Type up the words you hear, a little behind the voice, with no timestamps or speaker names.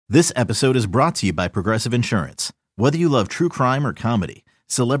This episode is brought to you by Progressive Insurance. Whether you love true crime or comedy,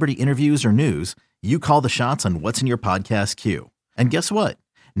 celebrity interviews or news, you call the shots on what's in your podcast queue. And guess what?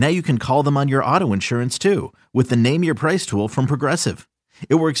 Now you can call them on your auto insurance too with the Name Your Price tool from Progressive.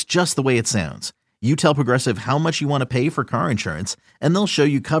 It works just the way it sounds. You tell Progressive how much you want to pay for car insurance, and they'll show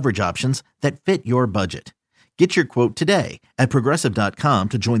you coverage options that fit your budget. Get your quote today at Progressive.com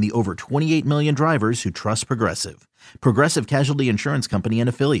to join the over 28 million drivers who trust Progressive. Progressive Casualty Insurance Company and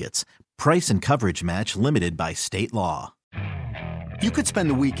Affiliates. Price and coverage match limited by state law. You could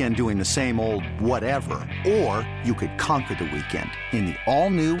spend the weekend doing the same old whatever, or you could conquer the weekend in the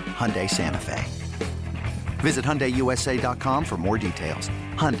all-new Hyundai Santa Fe. Visit HyundaiUSA.com for more details.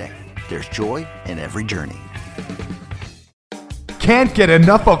 Hyundai, there's joy in every journey. Can't get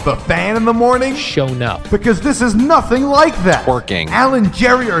enough of the Fan in the morning? Shown up. Because this is nothing like that. Working. Al and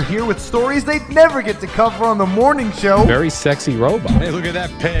Jerry are here with stories they'd never get to cover on the morning show. Very sexy robot. Hey, look at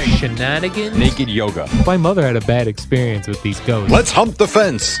that pig. Shenanigans. Naked yoga. My mother had a bad experience with these ghosts. Let's hump the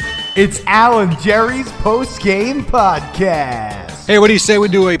fence. It's Al and Jerry's post-game podcast. Hey, what do you say we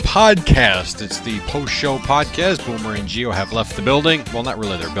do a podcast? It's the post-show podcast. Boomer and Gio have left the building. Well, not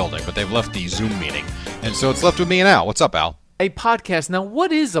really their building, but they've left the Zoom meeting. And so it's left with me and Al. What's up, Al? A podcast. Now,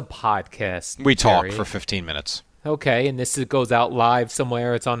 what is a podcast? We talk Jerry? for 15 minutes. Okay, and this goes out live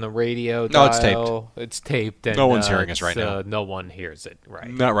somewhere. It's on the radio. No, it's taped. It's taped. And, no one's hearing us right now. No one hears it, right?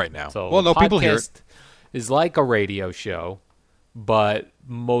 Not right now. So well, no, people hear it. Podcast is like a radio show, but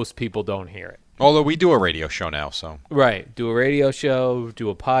most people don't hear it. Although we do a radio show now, so. Right. Do a radio show,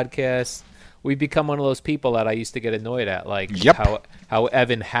 do a podcast. We've become one of those people that I used to get annoyed at, like how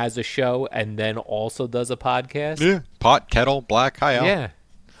Evan has a show and then also does a podcast. Yeah. Pot, kettle, black, hi, Al. Yeah.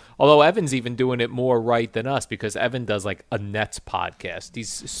 Although Evan's even doing it more right than us because Evan does like a Nets podcast. He's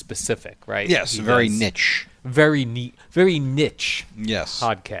specific, right? Yes, very niche. Very neat, very niche Yes.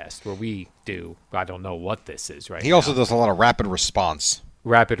 podcast where we do, I don't know what this is right He now. also does a lot of rapid response.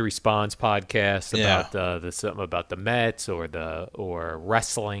 Rapid response podcast Yeah. about something about the Mets or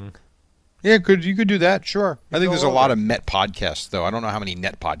wrestling. Yeah, you could do that, sure. I think there's a all lot over. of Met podcasts, though. I don't know how many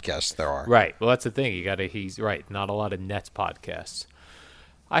Net podcasts there are. Right. Well, that's the thing. He's right. Not a lot of Nets podcasts.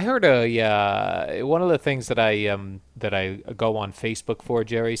 I heard one of the things that I go on Facebook for,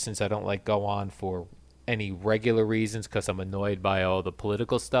 Jerry, since I don't like go on for any regular reasons because I'm annoyed by all the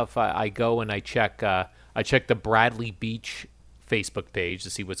political stuff. I go and I check the Bradley Beach Facebook page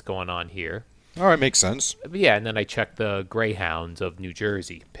to see what's going on here. All right, makes sense. Yeah, and then I check the Greyhounds of New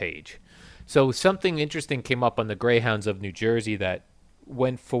Jersey page. So something interesting came up on the Greyhounds of New Jersey that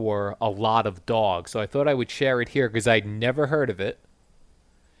went for a lot of dogs. So I thought I would share it here because I'd never heard of it.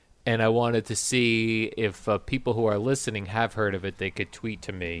 And I wanted to see if people who are listening have heard of it. They could tweet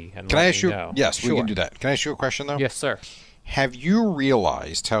to me and Can let I ask me you? know. Yes, Sure. we can do that. Can I ask you a question, though? Yes, sir. Have you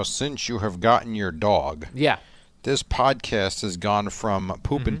realized how since you have gotten your dog, Yeah. this podcast has gone from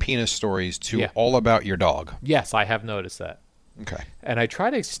poop and penis stories to Yeah. all about your dog? Yes, I have noticed that. Okay. And I try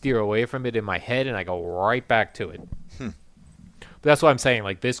to steer away from it in my head, and I go right back to it. But that's what I'm saying.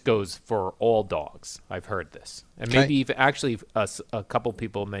 Like, this goes for all dogs. I've heard this. And Okay. maybe even actually a couple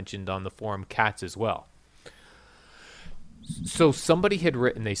people mentioned on the forum cats as well. So somebody had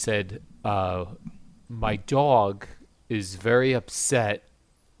written, they said, my dog is very upset,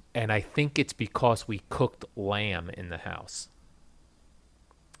 and I think it's because we cooked lamb in the house.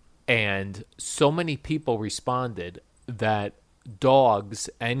 And so many people responded that dogs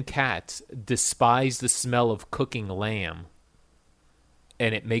and cats despise the smell of cooking lamb,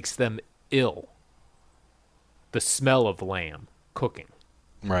 and it makes them ill. The smell of lamb cooking.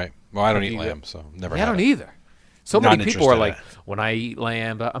 Right. Well, I don't Have eat you- lamb, so never I had don't it. either. So Not many people are interested like, in it. when I eat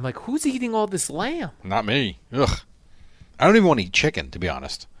lamb, I'm like, who's eating all this lamb? Not me. Ugh. I don't even want to eat chicken, to be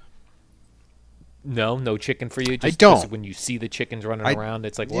honest. No chicken for you? I Just don't. 'cause when you see the chickens running around,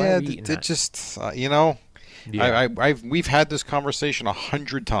 it's like, why yeah, are you eating it that? just you know. Yeah. We've had this conversation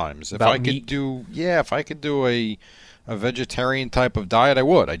 100 times. If About I could meat? if I could do a vegetarian type of diet, I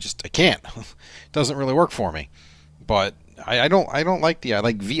would. I can't. It doesn't really work for me. But I don't like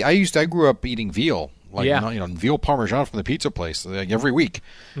I grew up eating veal, veal parmesan from the pizza place like every week.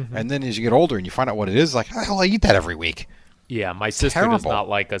 Mm-hmm. And then as you get older and you find out what it is, like, how the hell I eat that every week? Yeah, my sister does terrible. not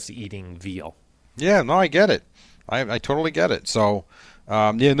like us eating veal. Yeah, no, I get it. I totally get it. So,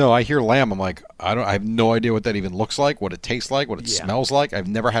 I hear lamb. I'm like, I have no idea what that even looks like, what it tastes like, what it smells like. I've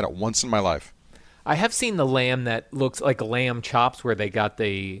never had it once in my life. I have seen the lamb that looks like lamb chops where they got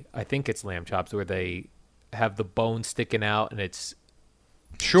I think it's lamb chops where they have the bone sticking out and it's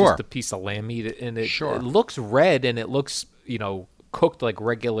just a piece of lamb meat. And it looks red and it looks, cooked like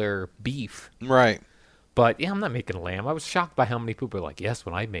regular beef. Right. But yeah, I'm not making lamb. I was shocked by how many people are like, yes,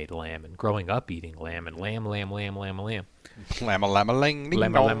 when I made lamb and growing up eating lamb and lamb. Llama, llama, ling, ding,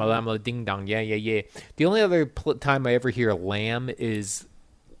 Llama, dong. llama, llama, ding dong. Yeah. The only other time I ever hear lamb is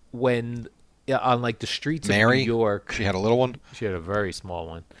when on like the streets Mary, of New York. she had a little one. She had a very small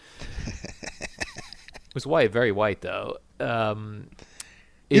one. It was white, very white though.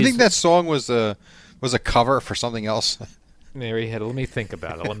 You think that song was a cover for something else? Mary had? Let me think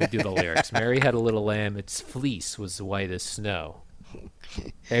about it. Let me do the lyrics. Mary had a little lamb. Its fleece was white as snow.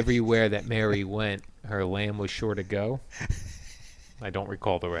 Everywhere that Mary went, her lamb was sure to go. I don't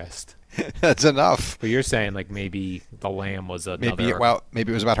recall the rest. That's enough. But you're saying like maybe the lamb was another. Maybe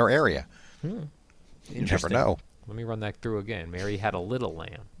it was about her area. You never Interesting. know. Let me run that through again. Mary had a little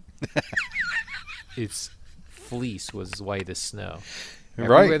lamb. Its fleece was white as snow. Right.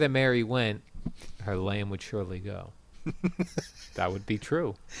 Everywhere that Mary went, her lamb would surely go. That would be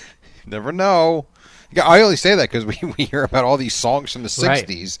true. Never know. Yeah, I only say that because we hear about all these songs from the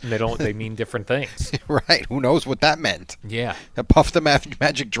 60s. Right. They mean different things. Right. Who knows what that meant? Yeah. Puff the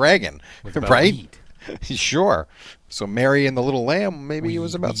Magic Dragon. Was about Right? weed. Sure. So Mary and the Little Lamb, maybe it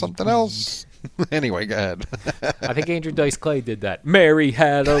was about something else. Anyway, go ahead. I think Andrew Dice Clay did that. Mary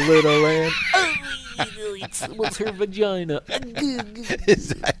had a little lamb. It was her vagina. Is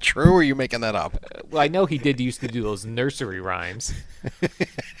that true, or are you making that up? Well, I know he used to do those nursery rhymes.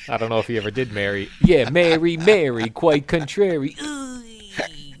 I don't know if he ever did Mary. Yeah, Mary, quite contrary.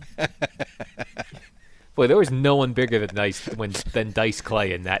 Boy, there was no one bigger than Dice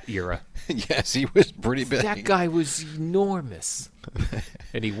Clay in that era. Yes, he was pretty big. That guy was enormous.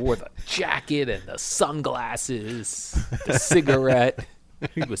 And he wore the jacket and the sunglasses, the cigarette.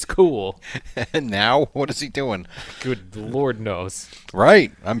 He was cool. And now, what is he doing? Good Lord knows.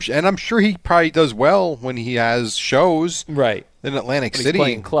 Right. I'm sure he probably does well when he has shows. Right. In Atlantic He's City.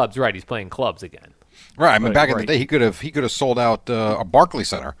 playing clubs. Right, he's playing clubs again. Right. I mean, back in the Right. day, he could have sold out a Barclays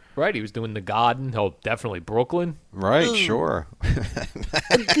Center. Right, he was doing the Garden. Oh, definitely Brooklyn. Right. Sure.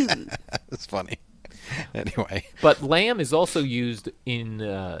 That's funny. Anyway, But lamb is also used in.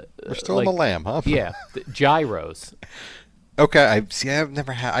 we're still on the lamb, huh? Yeah, the gyros. Okay. I've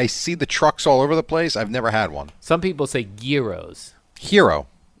never had. I see the trucks all over the place. I've never had one. Some people say gyros. Hero.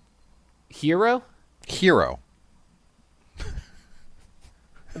 Hero?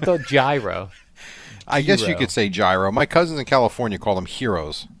 I thought gyro. I guess you Hero. could say gyro. My cousins in California call them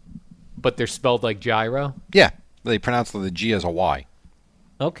heroes. But they're spelled like gyro? Yeah. They pronounce the G as a Y.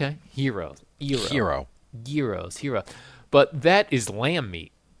 Okay, heroes. Hero. Gyros, hero. But that is lamb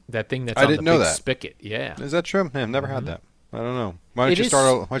meat. That thing that's I on didn't the know big that. spigot. Yeah. Is that true? I've never had that. I don't know. Why It don't you is- why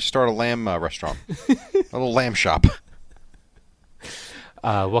don't you start a lamb restaurant? A little lamb shop.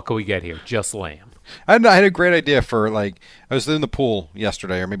 What can we get here? Just lamb. I had a great idea for I was in the pool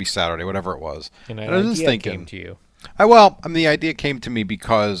yesterday or maybe Saturday, whatever it was. And I was just thinking. came to you. The idea came to me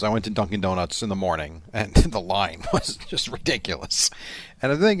because I went to Dunkin' Donuts in the morning and the line was just ridiculous.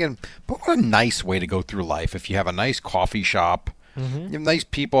 And I'm thinking, but what a nice way to go through life if you have a nice coffee shop, you have nice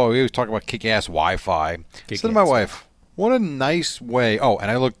people. We always talk about kick-ass Wi-Fi. I said to my wife, what a nice way. Oh, and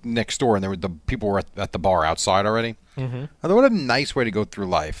I looked next door and the people were at the bar outside already. I thought, what a nice way to go through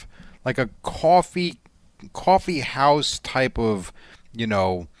life. Like a coffee house type of,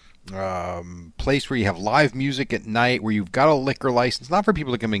 place where you have live music at night, where you've got a liquor license, not for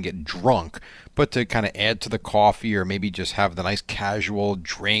people to come and get drunk, but to kind of add to the coffee or maybe just have the nice casual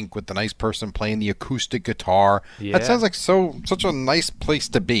drink with the nice person playing the acoustic guitar. Yeah. That sounds like such a nice place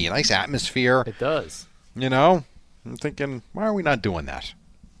to be, a nice atmosphere. It does. I'm thinking, why are we not doing that?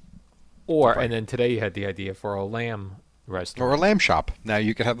 And then today you had the idea for a lamb restaurant. Or a lamb shop. Now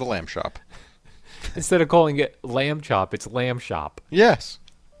you could have the lamb shop. Instead of calling it lamb chop, it's lamb shop. Yes.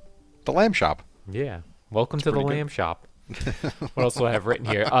 The lamb shop. Yeah. Welcome to the pretty good. lamb shop. What else do I have written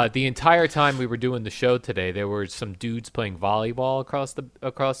here? The entire time we were doing the show today, there were some dudes playing volleyball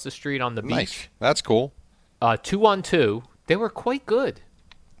across the street on the beach. Nice. That's cool. 2-on-2. They were quite good.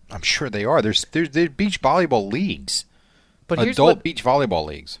 I'm sure they are. There's beach volleyball leagues. But Adult beach volleyball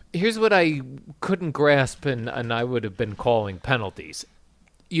leagues. here's what I couldn't grasp, and I would have been calling penalties.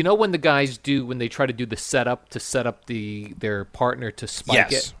 You know when the guys when they try to do the setup to set up their partner to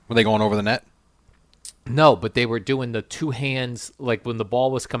spike it? Were they going over the net? No, but they were doing the two hands, like when the ball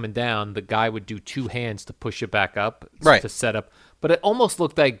was coming down, the guy would do two hands to push it back up Right. to set up. But it almost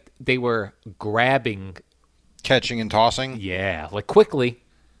looked like they were grabbing, Catching and tossing? like quickly,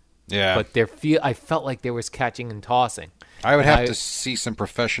 Yeah. but I felt like there was catching and tossing. I would And have to see some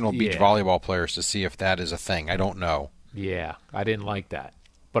professional beach Yeah. volleyball players to see if that is a thing. I don't know. Yeah, I didn't like that.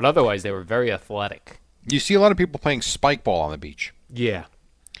 But otherwise, they were very athletic. You see a lot of people playing spike ball on the beach. Yeah.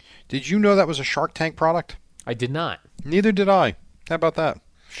 Did you know that was a Shark Tank product? I did not. Neither did I. How about that?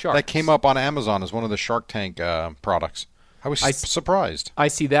 Sharks. That came up on Amazon as one of the Shark Tank products. I was surprised. I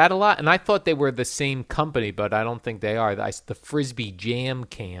see that a lot, and I thought they were the same company, but I don't think they are. The Frisbee Jam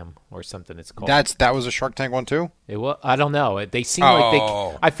Cam or something it's called. That was a Shark Tank one too? It was, I don't know. They seem like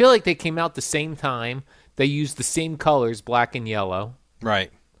they. I feel like they came out the same time. They used the same colors, black and yellow.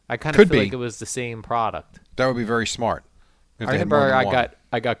 Right. I kind of feel like it was the same product. That would be very smart. I remember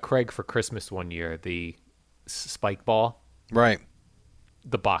I got Craig for Christmas one year, the spike ball. Right.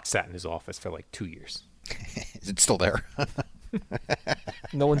 The box sat in his office for like 2 years. Is it still there?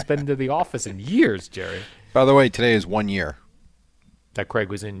 No one's been to the office in years, Jerry. By the way, today is 1 year. That Craig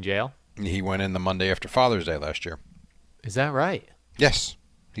was in jail? He went in the Monday after Father's Day last year. Is that right? Yes.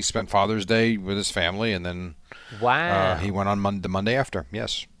 He spent Father's Day with his family, and then he went on the Monday after.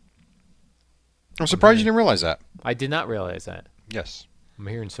 Yes. I'm surprised you didn't realize that. I did not realize that. Yes. I'm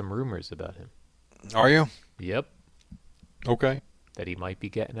hearing some rumors about him. Are you? Yep. Okay. That he might be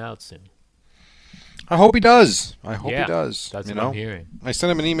getting out soon. I hope he does. He does. That's what I'm hearing. I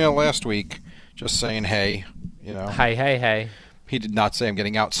sent him an email last week just saying, hey, Hey. He did not say I'm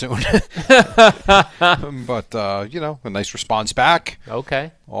getting out soon. But, a nice response back.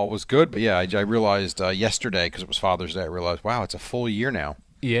 Okay. All was good. But, yeah, I realized yesterday, because it was Father's Day, I realized, wow, it's a full year now.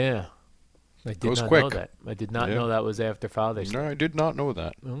 Yeah. I did not know that. I did not know that was after Father's Day. No, I did not know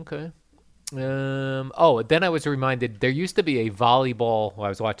that. Okay. Then I was reminded there used to be a volleyball. While I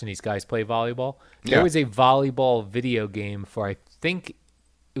was watching these guys play volleyball. There was a volleyball video game for, I think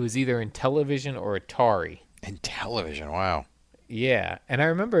it was either in television or Atari. In television, wow. Yeah, and I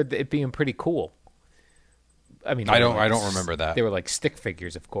remember it being pretty cool. I mean, I don't remember that. They were like stick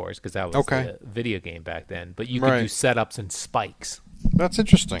figures, of course, because that was the video game back then. But you could do setups and spikes. That's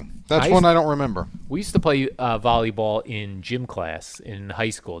interesting. That's one I don't remember. We used to play volleyball in gym class in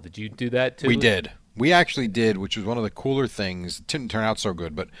high school. Did you do that too? We did. We actually did, which was one of the cooler things. It didn't turn out so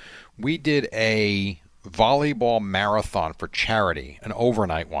good, but we did a volleyball marathon for charity, an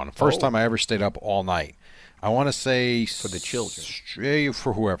overnight one. First time I ever stayed up all night. I want to say for the children,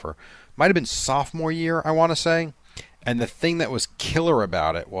 for whoever. Might have been sophomore year, I want to say. And the thing that was killer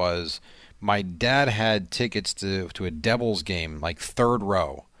about it was my dad had tickets to a Devils game, like third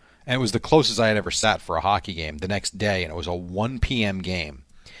row. And it was the closest I had ever sat for a hockey game the next day, and it was a 1 p.m. game.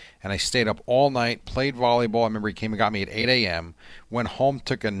 And I stayed up all night, played volleyball. I remember he came and got me at 8 a.m., went home,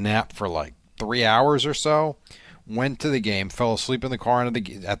 took a nap for like 3 hours or so, went to the game, fell asleep in the car at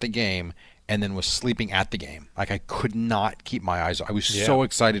the game, and then was sleeping at the game. Like, I could not keep my eyes. I was so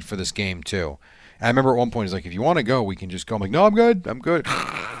excited for this game, too. And I remember at one point, he's like, if you want to go, we can just go. I'm like, no, I'm good.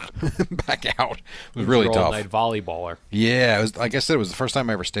 Back out. It was really tough. All-night volleyballer. Yeah, it was. Like I said, it was the first time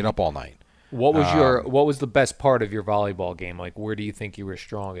I ever stayed up all night. What was the best part of your volleyball game? Like, where do you think you were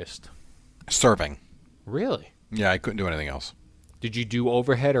strongest? Serving. Really? Yeah, I couldn't do anything else. Did you do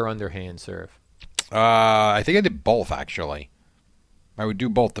overhead or underhand serve? I think I did both, actually. I would do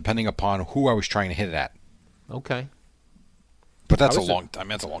both depending upon who I was trying to hit it at. Okay. But that's a long time.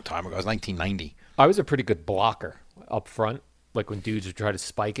 That's a long time ago. It was 1990. I was a pretty good blocker up front, like when dudes would try to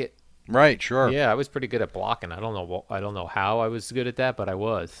spike it. Right, sure. Yeah, I was pretty good at blocking. I don't know how I was good at that, but I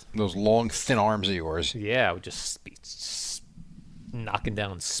was. Those long, thin arms of yours. Yeah, I would just be knocking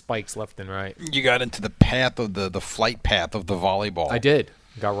down spikes left and right. You got into the path of the flight path of the volleyball. I did.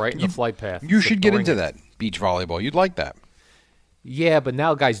 Got right in the flight path. You should get into that, beach volleyball. You'd like that. Yeah, but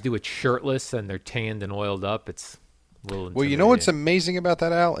now guys do it shirtless and they're tanned and oiled up. It's a little intimidating. Well, you know what's amazing about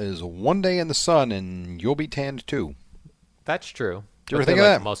that, Al, is one day in the sun and you'll be tanned too. That's true. Do you ever think of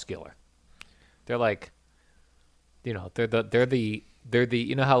that? Muscular. They're like, they're the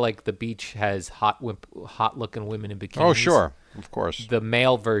you know how like the beach has hot looking women in bikinis. Oh, sure, of course. The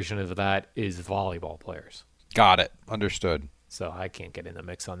male version of that is volleyball players. Got it. Understood. So I can't get in the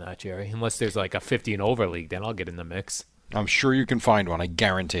mix on that, Jerry. Unless there's like a 50 and over league, then I'll get in the mix. I'm sure you can find one. I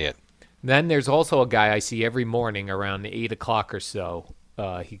guarantee it. Then there's also a guy I see every morning around 8 o'clock or so.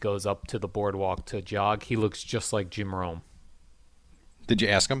 He goes up to the boardwalk to jog. He looks just like Jim Rome. Did you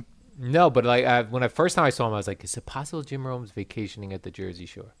ask him? No, but when first time I saw him, I was like, is it possible Jim Rome's vacationing at the Jersey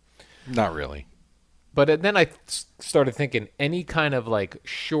Shore? Not really. But then I started thinking any kind of like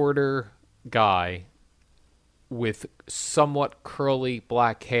shorter guy with somewhat curly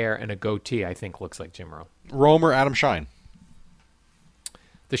black hair and a goatee, I think looks like Jim Rome. Rome or Adam Shine?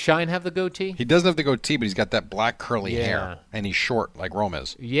 Does Shine have the goatee? He doesn't have the goatee, but he's got that black curly hair, and he's short like Rome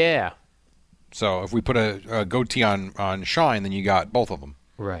is. Yeah. So if we put a goatee on Shine, then you got both of them.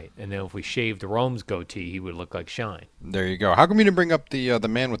 Right, and then if we shaved Rome's goatee, he would look like Shine. There you go. How come you didn't bring up the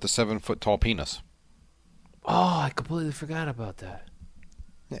man with the 7-foot tall penis? Oh, I completely forgot about that.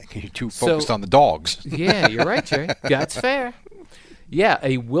 You're too focused on the dogs. Yeah, you're right, Jerry. That's fair. Yeah,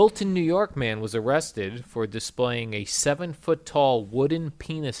 a Wilton, New York man was arrested for displaying a 7-foot-tall wooden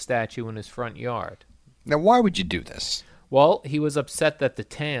penis statue in his front yard. Now, why would you do this? Well, he was upset that the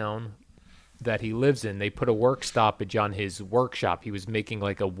town that he lives in, they put a work stoppage on his workshop. He was making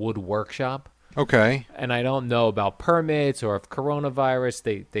like a wood workshop. Okay. And I don't know about permits or if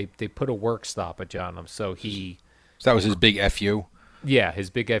coronavirus, they put a work stoppage on him. So that was his big FU? Yeah, his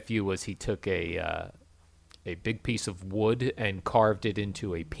big FU was he took a big piece of wood and carved it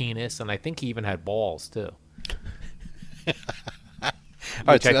into a penis, and I think he even had balls too.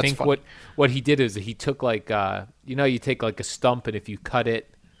 Which I think what he did is he took like you take like a stump, and if you cut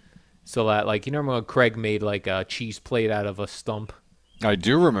it so that like you remember when Craig made like a cheese plate out of a stump. I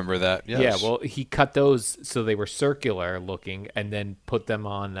do remember that. Yes. Yeah, well, he cut those so they were circular looking, and then put them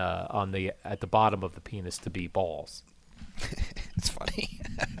on at the bottom of the penis to be balls. It's funny.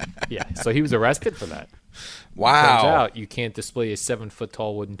 Yeah, so he was arrested for that. Wow. Turns out you can't display a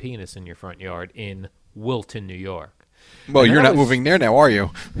 7-foot-tall wooden penis in your front yard in Wilton, New York. Well, you're not moving there now, are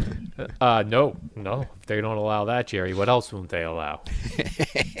you? No. If they don't allow that, Jerry, what else won't they allow?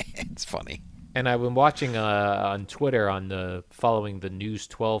 It's funny. And I've been watching on Twitter following the News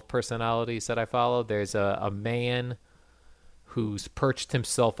 12 personalities that I follow. There's a man who's perched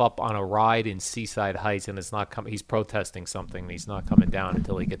himself up on a ride in Seaside Heights and is not coming. He's protesting something. And he's not coming down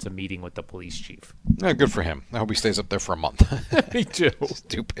until he gets a meeting with the police chief. Oh, good for him. I hope he stays up there for a month. Me too.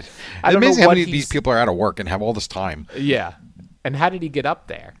 Stupid. I don't It's amazing know how many of these people are out of work and have all this time. Yeah. And how did he get up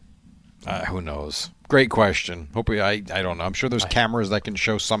there? Who knows? Great question. I don't know. I'm sure there's cameras that can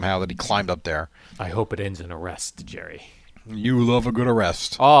show somehow that he climbed up there. I hope it ends in arrest, Jerry. You love a good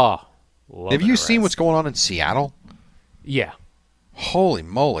arrest. Oh, have you seen what's going on in Seattle? Yeah. Holy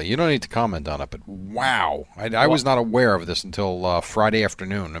moly. You don't need to comment on it, but wow. I was not aware of this until Friday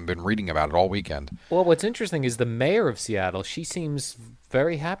afternoon. I've been reading about it all weekend. Well, what's interesting is the mayor of Seattle, she seems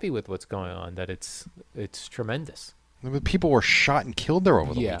very happy with what's going on, that it's tremendous. People were shot and killed there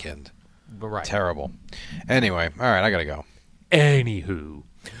over the weekend. Right. Terrible. Anyway, all right, I got to go. Anywho.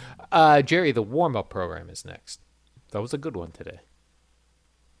 Jerry, the warm-up program is next. That was a good one today.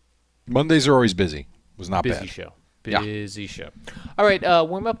 Mondays are always busy. It was not bad. Busy show. All right,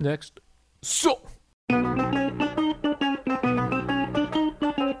 warm up next. So. Good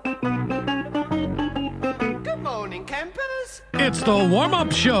morning, campers. It's the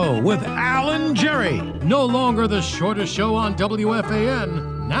warm-up show with Alan Jerry. No longer the shortest show on WFAN.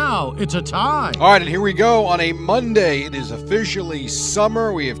 Now it's a tie. All right, and here we go on a Monday. It is officially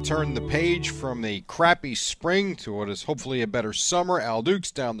summer. We have turned the page from the crappy spring to what is hopefully a better summer. Al Dukes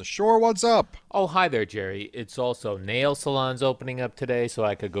down the shore. What's up? Oh, hi there, Jerry. It's also nail salons opening up today, so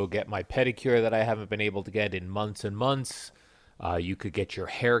I could go get my pedicure that I haven't been able to get in months and months. You could get your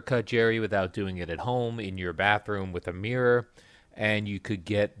hair cut, Jerry, without doing it at home in your bathroom with a mirror. And you could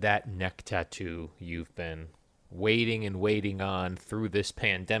get that neck tattoo you've been waiting on through this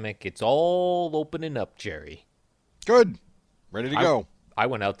pandemic. It's all opening up, Jerry. Good. Ready to go. I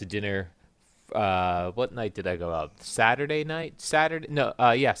went out to dinner. What night did I go out? Saturday night? Saturday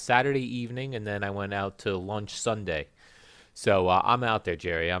evening, and then I went out to lunch Sunday. So I'm out there,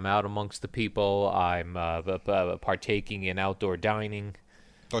 Jerry. I'm out amongst the people. I'm partaking in outdoor dining.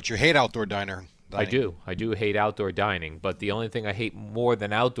 Thought you hate outdoor dining. I do hate outdoor dining, but the only thing I hate more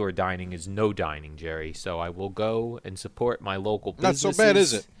than outdoor dining is no dining, Jerry. So I will go and support my local businesses. Not so bad,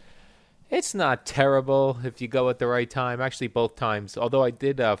 is it? It's not terrible if you go at the right time. Actually, both times. Although I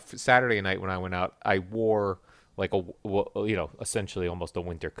did Saturday night when I went out, I wore like essentially almost a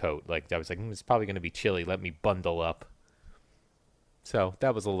winter coat. Like I was like, it's probably going to be chilly. Let me bundle up. So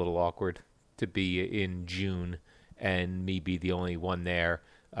that was a little awkward to be in June and me be the only one there.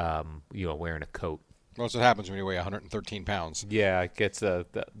 Wearing a coat. Well, that's what happens when you weigh 113 pounds. Yeah, it gets not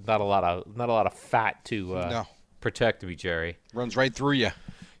a lot of fat to protect me, Jerry. Runs right through you.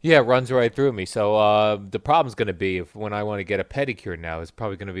 Yeah, it runs right through me. So the problem's going to be when I want to get a pedicure now, it's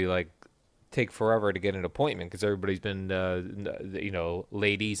probably going to be like take forever to get an appointment because everybody's been,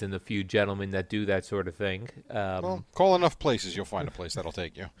 ladies and the few gentlemen that do that sort of thing. Well, call enough places, you'll find a place that'll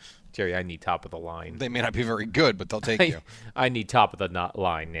take you. Jerry, I need top of the line. They may not be very good, but they'll take you. I need top of the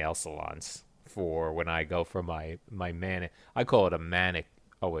line nail salons for when I go for my I call it a manic.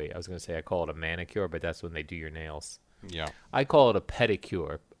 Oh wait, I was going to say I call it a manicure, but that's when they do your nails. Yeah. I call it a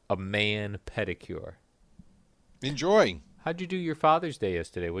pedicure, a man pedicure. Enjoy. How'd you do your Father's Day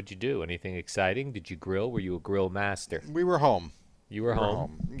yesterday? What'd you do? Anything exciting? Did you grill? Were you a grill master? We were home. You were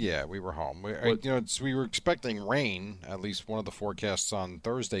home? Yeah, we were home. We were expecting rain, at least one of the forecasts on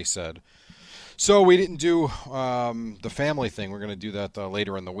Thursday said. So we didn't do the family thing. We're going to do that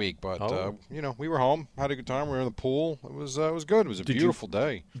later in the week. But we were home, had a good time. We were in the pool. It was good. It was a beautiful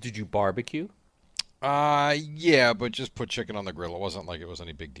day. Did you barbecue? Yeah, but just put chicken on the grill. It wasn't like it was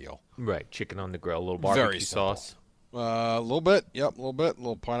any big deal. Right, chicken on the grill, a little barbecue Very simple. sauce. A little bit. Yep, a little bit.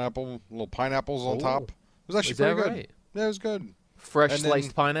 Little pineapples on top. It was actually pretty good. Right? Yeah, it was good. Fresh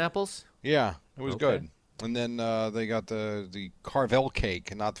sliced pineapples? Yeah, it was Okay. good. And then they got the Carvel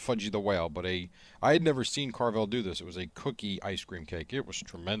cake, not Fudgy the Whale, but I had never seen Carvel do this. It was a cookie ice cream cake. It was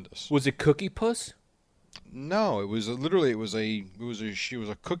tremendous. Was it Cookie Puss? No, it was literally it was a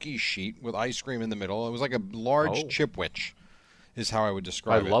cookie sheet with ice cream in the middle. It was like a large chipwich, is how I would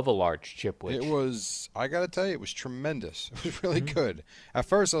describe it. I love a large chipwich. It was, I gotta tell you, it was tremendous. It was really good. At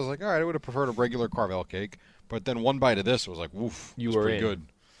first, I was like, all right, I would have preferred a regular Carvel cake, but then one bite of this was like, woof, You it was were pretty in. good.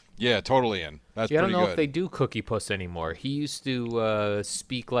 Yeah, totally in. That's Yeah, I don't pretty know good. if they do Cookie Puss anymore. He used to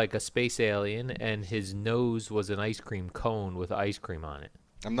speak like a space alien, and his nose was an ice cream cone with ice cream on it.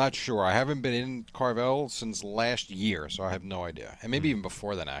 I'm not sure. I haven't been in Carvel since last year, so I have no idea. And maybe even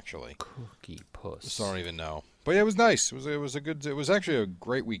before then, actually. Cookie Puss. So I don't even know. But yeah, it was nice. It was actually a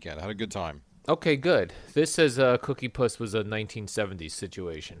great weekend. I had a good time. Okay, good. This says Cookie Puss was a 1970s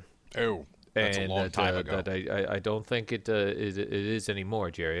situation. Oh, that's a long time ago. That I don't think it is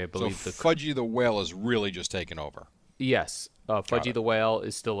anymore, Jerry. I So believe Fudgy the Whale is really just taken over. Yes, Fudgy the Whale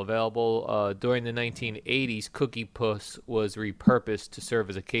is still available. During the 1980s, Cookie Puss was repurposed to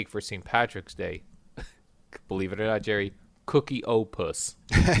serve as a cake for St. Patrick's Day. Believe it or not, Jerry, Cookie O Puss.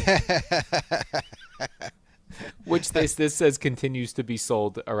 Which this says continues to be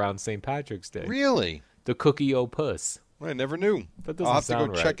sold around St. Patrick's Day. Really? The Cookie O Puss. I never knew. That doesn't I'll have to sound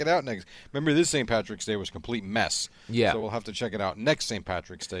go right. check it out next. Remember, this St. Patrick's Day was a complete mess. Yeah. So we'll have to check it out next St.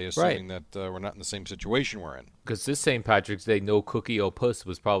 Patrick's Day, assuming that we're not in the same situation we're in. Because this St. Patrick's Day, no Cookie O Puss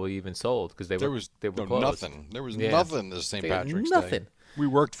was probably even sold because they were closed. nothing. There was Yeah. nothing this St. They had Patrick's nothing. Day. We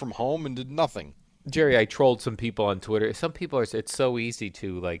worked from home and did nothing. Jerry, I trolled some people on Twitter. Some people are. It's so easy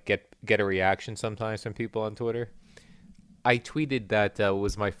to like get a reaction sometimes from people on Twitter. I tweeted that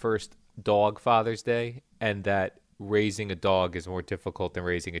was my first dog Father's Day, and that raising a dog is more difficult than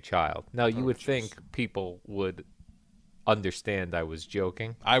raising a child. Now, you would think people would understand I was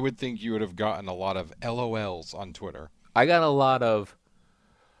joking. I would think you would have gotten a lot of LOLs on Twitter. I got a lot of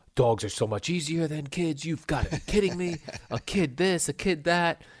dogs are so much easier than kids. You've got to be kidding me. A kid this, a kid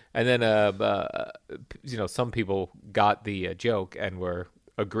that. And then, some people got the joke and were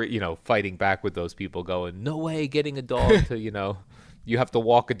fighting back with those people going, no way getting a dog to, you have to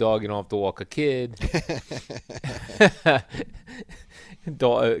walk a dog. You don't have to walk a kid.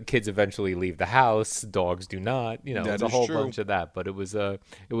 Kids eventually leave the house. Dogs do not. That It's a is whole true. bunch of that. But it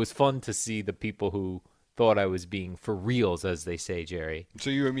was fun to see the people who thought I was being for reals, as they say, Jerry.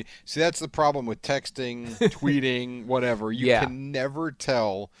 So see, that's the problem with texting, tweeting, whatever. You Yeah. can never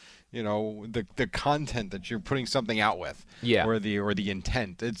tell, the content that you're putting something out with. Yeah. Or the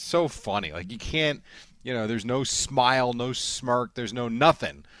intent. It's so funny. Like you can't, there's no smile, no smirk, there's no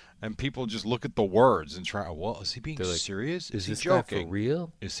nothing. And people just look at the words and try, well, is he being They're like, serious? Is he this guy joking? for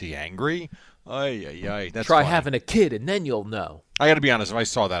real? Is he angry? That's Try funny. having a kid and then you'll know. I got to be honest. If I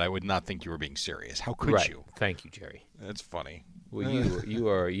saw that, I would not think you were being serious. How could Right. you? Thank you, Jerry. That's funny. Well,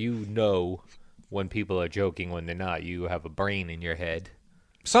 you know when people are joking when they're not. You have a brain in your head.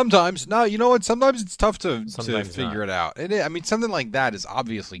 Sometimes, no, you know what? Sometimes it's tough to Sometimes figure not. it out. I mean, something like that is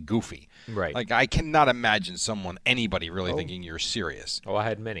obviously goofy. Right. Like I cannot imagine anybody really thinking you're serious. Oh, I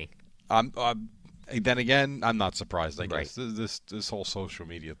had many. Then again, I'm not surprised. I guess Right. this whole social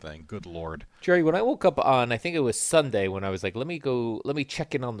media thing. Good Lord. Jerry, when I woke up on, I think it was Sunday, when I was like, let me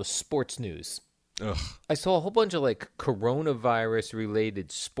check in on the sports news. Ugh. I saw a whole bunch of like coronavirus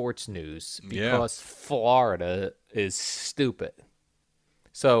related sports news Yeah. because Florida is stupid.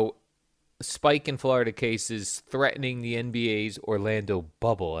 So, spike in Florida cases threatening the NBA's Orlando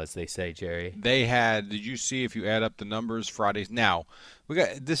bubble, as they say, Jerry. They had. Did you see if you add up the numbers? Fridays. Now we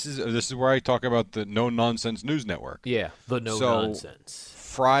got. This is where I talk about the no nonsense news network. Yeah, the So, nonsense.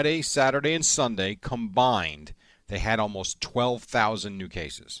 Friday, Saturday, and Sunday combined, they had almost 12,000 new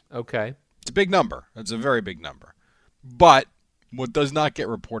cases. Okay. It's a big number. It's a very big number. But what does not get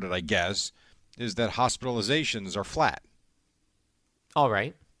reported, I guess, is that hospitalizations are flat. All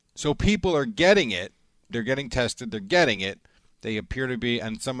right. So people are getting it. They're getting tested. They're getting it. They appear to be,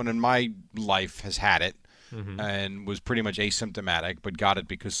 and someone in my life has had it and was pretty much asymptomatic, but got it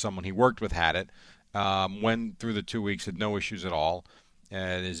because someone he worked with had it. Went through the 2 weeks, had no issues at all,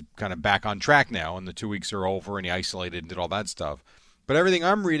 and is kind of back on track now, and the 2 weeks are over, and he isolated and did all that stuff. But everything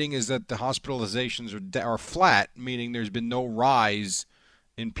I'm reading is that the hospitalizations are flat, meaning there's been no rise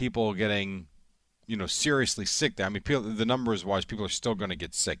in people getting seriously sick there. I mean, the numbers-wise, people are still going to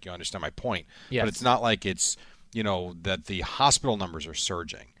get sick. You understand my point? Yes. But it's not like it's, that the hospital numbers are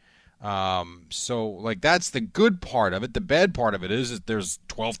surging. So, like, that's the good part of it. The bad part of it is there's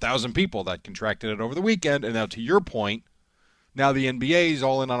 12,000 people that contracted it over the weekend. And now, to your point, now the NBA is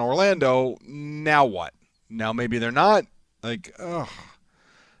all in on Orlando. Now what? Now maybe they're not. Like, ugh.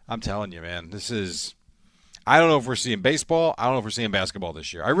 I'm telling you, man, this is... I don't know if we're seeing baseball. I don't know if we're seeing basketball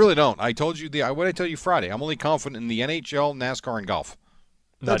this year. I really don't. I told you what I tell you Friday. I'm only confident in the NHL, NASCAR, and golf.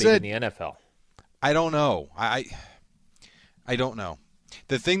 That's Not even the NFL. I don't know. I don't know.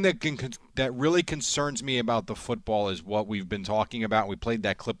 The thing that really concerns me about the football is what we've been talking about. We played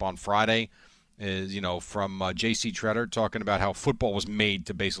that clip on Friday, is from J.C. Treader talking about how football was made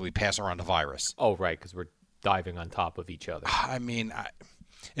to basically pass around a virus. Oh, right, because we're diving on top of each other. I mean,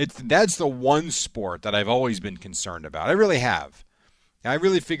 that's the one sport that I've always been concerned about. I really have. I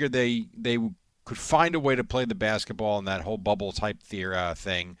really figured they could find a way to play the basketball in that whole bubble type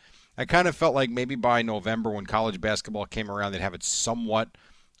thing. I kind of felt like maybe by November, when college basketball came around, they'd have it somewhat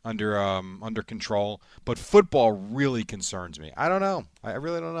under control. But football really concerns me. I don't know. I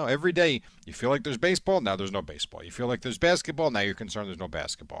really don't know. Every day you feel like there's baseball, now there's no baseball. You feel like there's basketball, now you're concerned there's no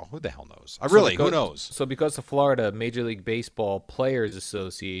basketball. Who the hell knows? Who knows? So because the Florida Major League Baseball Players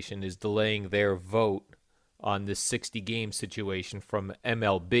Association is delaying their vote on this 60-game situation from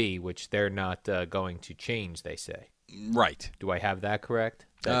MLB, which they're not going to change, they say. Right. Do I have that correct?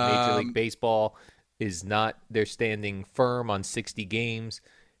 That Major League Baseball is not, they're standing firm on 60 games,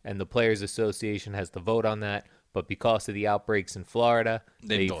 and the Players Association has the vote on that, but because of the outbreaks in Florida,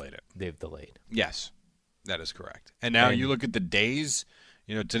 they've delayed it. They've delayed. Yes, that is correct. And now you look at the days,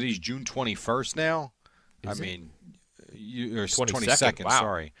 today's June 21st now. You're 22nd, wow.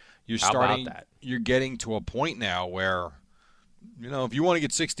 Sorry. How about that? You're getting to a point now where, if you want to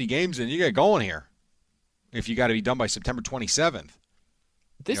get 60 games in, you get going here. If you got to be done by September 27th.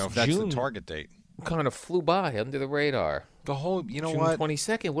 If that's the target date. Kind of flew by under the radar. The whole, June what?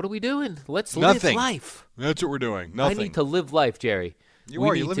 22nd. What are we doing? Let's Nothing. live life. That's what we're doing. Nothing. I need to live life, Jerry.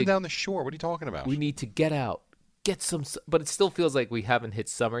 You're living down the shore. What are you talking about? We need to get out. Get some, but it still feels like we haven't hit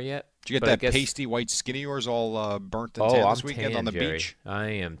summer yet. Did you get that pasty white skin of yours all burnt and tan this weekend on the Jerry. beach? I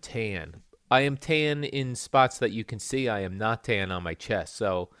am tan. I am tan in spots that you can see. I am not tan on my chest.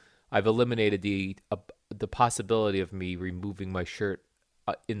 So I've eliminated the possibility of me removing my shirt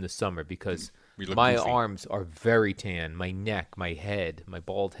in the summer because my arms are very tan. My neck, my head, my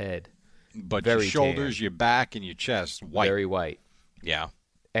bald head. But very your shoulders, tan. your back, and your chest, white. Very white. Yeah.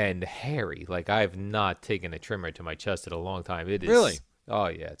 And hairy. Like, I have not taken a trimmer to my chest in a long time. It is. Really? Oh,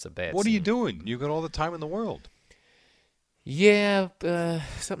 yeah, it's a bad What scene. are you doing? You got all the time in the world. Yeah,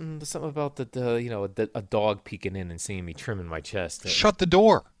 something about a dog peeking in and seeing me trimming my chest. Shut the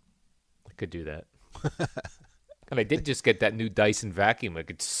door. I could do that. And I did just get that new Dyson vacuum. I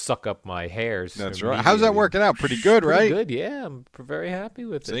could suck up my hairs. That's right. How's that working out? Pretty good, right? Pretty good, yeah. I'm very happy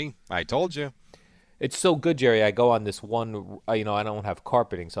with it. See, I told you. It's so good, Jerry. I go on this one, I don't have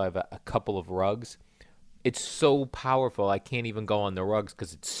carpeting, so I have a couple of rugs. It's so powerful, I can't even go on the rugs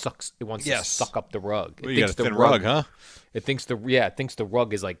because it sucks. It wants to suck up the rug. Well, you got a thin rug, huh? It thinks the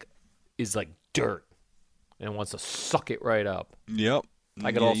rug is like dirt, and it wants to suck it right up. Yep.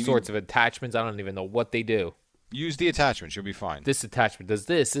 I got all sorts of attachments. I don't even know what they do. Use the attachments. You'll be fine. This attachment does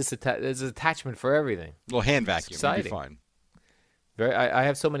this. There's an attachment for everything. A little hand vacuum. You'll be fine. I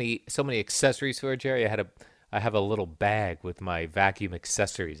have so many accessories for it, Jerry. I have a little bag with my vacuum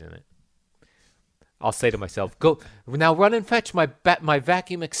accessories in it. I'll say to myself, "Go now, run and fetch my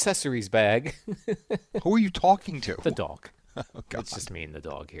vacuum accessories bag." Who are you talking to? The dog. Oh, God. It's just me and the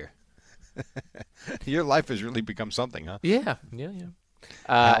dog here. Your life has really become something, huh? Yeah.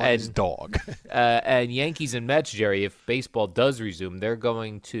 Alan's dog. And Yankees and Mets, Jerry, if baseball does resume,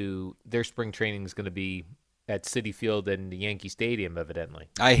 their spring training is going to be at Citi Field and the Yankee Stadium, evidently.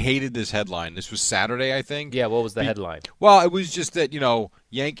 I hated this headline. This was Saturday, I think. Yeah, what was the headline? Well, it was just that,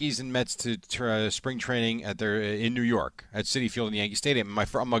 Yankees and Mets to spring training in New York at Citi Field and Yankee Stadium. And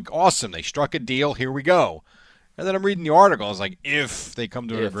I'm like, awesome. They struck a deal. Here we go. And then I'm reading the article. I was like, if they come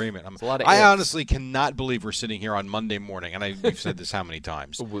to an agreement. I honestly cannot believe we're sitting here on Monday morning. And we've said this how many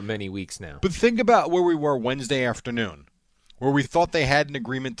times? Many weeks now. But think about where we were Wednesday afternoon, where we thought they had an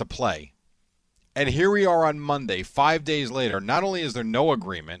agreement to play. And here we are on Monday, 5 days later. Not only is there no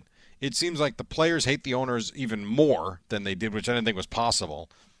agreement, it seems like the players hate the owners even more than they did, which I didn't think was possible.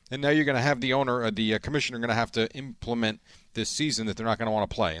 And now you're going to have the commissioner going to have to implement this season that they're not going to want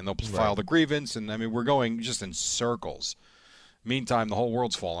to play. And they'll file the grievance. And, we're going just in circles. Meantime, the whole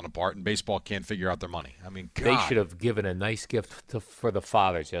world's falling apart, and baseball can't figure out their money. I mean, God. They should have given a nice gift for the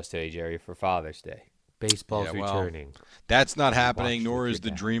fathers yesterday, Jerry, for Father's Day. Baseball's returning. That's not happening, nor with is the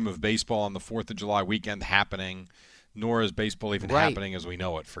your dad. dream of baseball on the 4th of July weekend happening, nor is baseball even Right. happening as we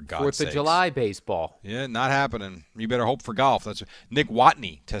know it, for God's 4th sake. of July baseball. Yeah, not happening. You better hope for golf. That's Nick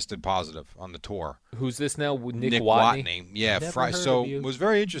Watney tested positive on the tour. Who's this now? Nick Watney. Watney? Yeah, Never heard so of you. it was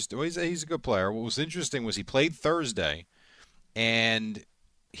very interesting. Well, he's a good player. What was interesting was he played Thursday, and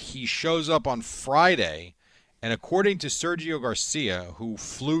he shows up on Friday, and according to Sergio Garcia, who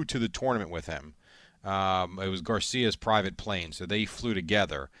flew to the tournament with him, it was Garcia's private plane, so they flew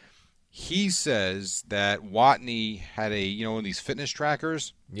together. He says that Watney had one of these fitness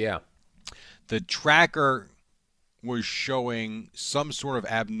trackers. Yeah. The tracker was showing some sort of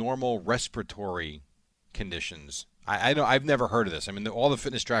abnormal respiratory conditions. I've never heard of this. I mean, all the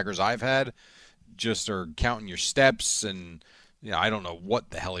fitness trackers I've had just are counting your steps, and I don't know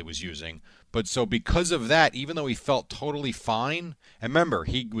what the hell he was using. But so because of that, even though he felt totally fine, and remember,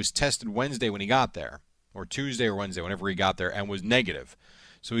 he was tested Wednesday when he got there, or Tuesday or Wednesday, whenever he got there, and was negative.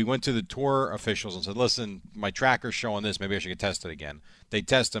 So he went to the tour officials and said, listen, my tracker's showing this. Maybe I should get tested again. They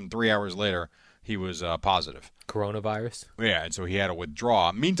test him 3 hours later. He was positive. Coronavirus? Yeah, and so he had to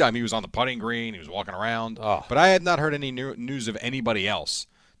withdraw. Meantime, he was on the putting green. He was walking around. Oh. But I had not heard any news of anybody else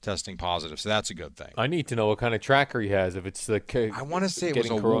testing positive, so that's a good thing. I need to know what kind of tracker he has. If it's the I want to say it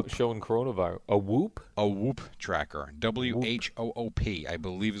was a Whoop. showing coronavirus. A Whoop? A Whoop tracker. WHOOP, I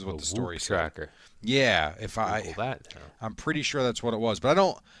believe is what the story Whoop said. tracker. Yeah, Google that now. I'm pretty sure that's what it was, but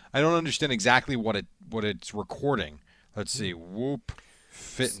I don't understand exactly what it's recording. Let's see, Whoop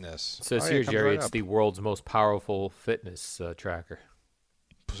Fitness. It says Oh, yeah, here, it comes Jerry, right it's up. the world's most powerful fitness tracker.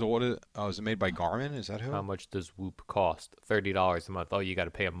 So what is? Oh, is it made by Garmin? Is that who? How much does Whoop cost? $30 a month. Oh, you got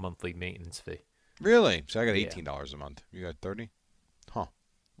to pay a monthly maintenance fee. Really? So I got Yeah. $18 a month. You got 30? Huh.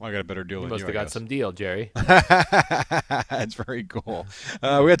 Well, I got a better deal You than must you. have I got guess. some deal, Jerry. That's very cool. We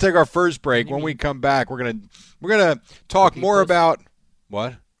got to take our first break. When we come back, we're gonna talk Cookie more Puss? about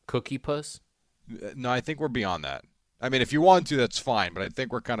what? Cookie Puss? No, I think we're beyond that. I mean, if you want to, that's fine, but I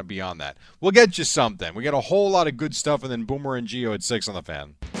think we're kind of beyond that. We'll get you something. We got a whole lot of good stuff, and then Boomer and Geo at 6 on the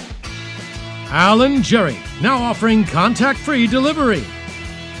Fan. Alan Jerry, now offering contact-free delivery.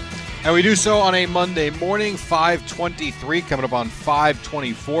 And we do so on a Monday morning, 5:23, coming up on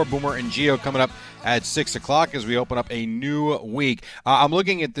 5:24. Boomer and Geo coming up at 6 o'clock as we open up a new week. I'm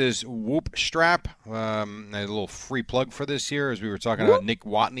looking at this Whoop strap. A little free plug for this here as we were talking about Nick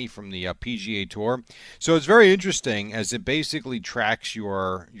Watney from the PGA Tour. So it's very interesting as it basically tracks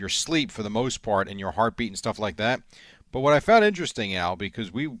your sleep for the most part and your heartbeat and stuff like that. But what I found interesting, Al,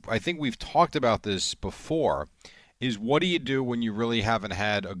 because I think we've talked about this before, is what do you do when you really haven't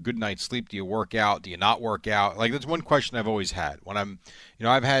had a good night's sleep? Do you work out? Do you not work out? Like, that's one question I've always had. When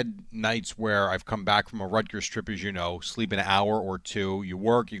I've had nights where I've come back from a Rutgers trip, as you know, sleep an hour or two, you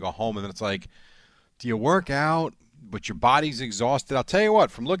work, you go home, and then it's like, do you work out, but your body's exhausted? I'll tell you what,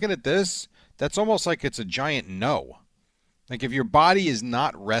 from looking at this, that's almost like it's a giant no. Like, if your body is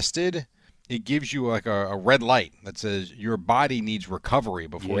not rested, it gives you like a red light that says your body needs recovery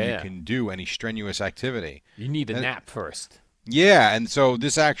before you can do any strenuous activity. You need a nap first. Yeah, and so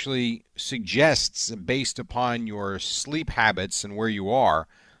this actually suggests, based upon your sleep habits and where you are,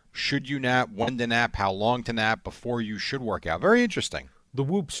 should you nap, when to nap, how long to nap before you should work out. Very interesting. The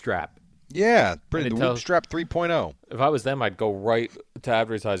Whoop strap. Yeah, pretty. And The it Whoop Strap 3.0. If I was them, I'd go right to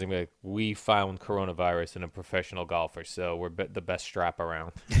advertising. Like, we found coronavirus in a professional golfer, so we're the best strap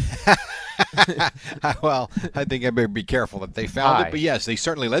around. Well, I think I better be careful that they found it, but yes, they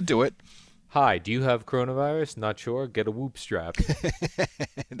certainly led to it. Hi, do you have coronavirus? Not sure? Get a Whoop strap.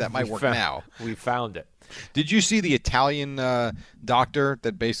 That might work now. We found it. Did you see the Italian doctor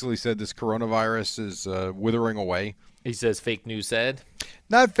that basically said this coronavirus is withering away? He says fake news said.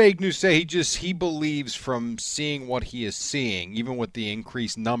 Not fake news say, he believes from seeing what he is seeing, even with the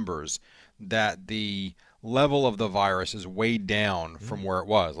increased numbers, that the level of the virus is way down from where it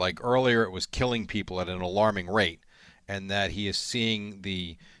was. Like earlier it was killing people at an alarming rate, and that he is seeing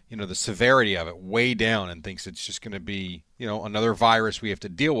the severity of it way down and thinks it's just going to be, another virus we have to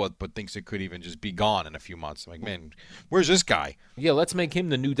deal with, but thinks it could even just be gone in a few months. I'm like, man, where's this guy? Yeah, let's make him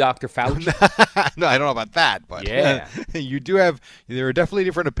the new Dr. Fauci. No, I don't know about that, but yeah, there are definitely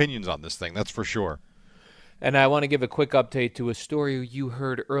different opinions on this thing. That's for sure. And I want to give a quick update to a story you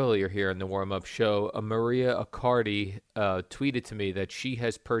heard earlier here in the warm-up show. Maria Accardi tweeted to me that she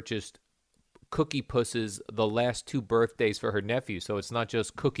has purchased Cookie Pusses the last 2 birthdays for her nephew. So it's not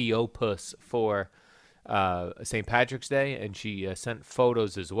just Cookie O Puss for St. Patrick's Day, and she sent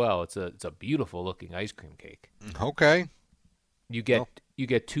photos as well. It's a beautiful looking ice cream cake. Okay. You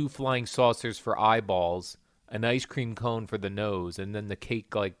get 2 flying saucers for eyeballs, an ice cream cone for the nose, and then the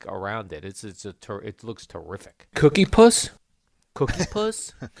cake like around it. It looks terrific. Cookie Puss? Cookie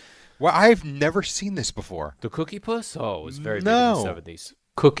Puss? Well, I've never seen this before. The Cookie Puss? Oh, it was very No. big in the 70s.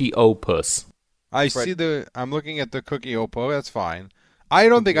 Cookie Opus. I'm looking at the Cookie Oppo. That's fine. I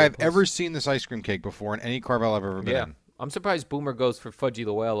don't think I've Opus. ever seen this ice cream cake before in any Carvel I've ever been in. I'm surprised Boomer goes for Fudgy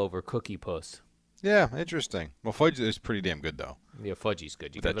the Whale over Cookie Puss. Yeah, interesting. Well, fudge is pretty damn good, though. Yeah, Fudgy's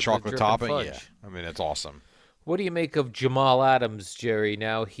good. You With that got the chocolate dripping topping, fudge. yeah. I mean, that's awesome. What do you make of Jamal Adams, Jerry?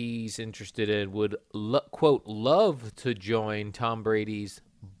 Now he's interested in, would, quote, love to join Tom Brady's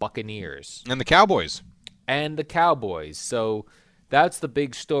Buccaneers. And the Cowboys. And the Cowboys. So that's the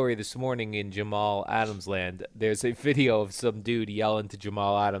big story this morning in Jamal Adams land. There's a video of some dude yelling to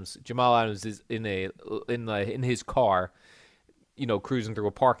Jamal Adams. Jamal Adams is in his car, cruising through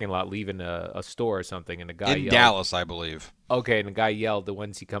a parking lot, leaving a store or something, and the guy In yelled, Dallas, I believe. Okay, and the guy yelled,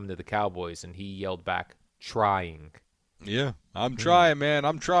 "When's he coming to the Cowboys?" And he yelled back, "Trying." Yeah, I'm trying, man.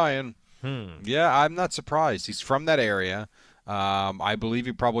 I'm trying. Yeah, I'm not surprised. He's from that area. I believe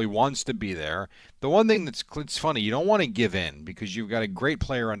he probably wants to be there. The one thing it's funny, you don't want to give in because you've got a great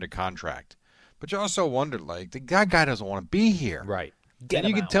player under contract. But you also wonder, like, that guy doesn't want to be here. Right. And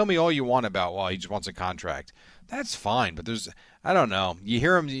you can tell me all you want about, well, he just wants a contract. That's fine, but I don't know. You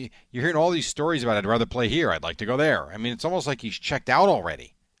hear him, you're hearing all these stories about, I'd rather play here, I'd like to go there. I mean, it's almost like he's checked out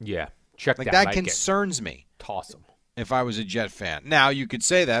already. Yeah, checked Like, out. that I concerns me. Toss him. If I was a Jet fan. Now, you could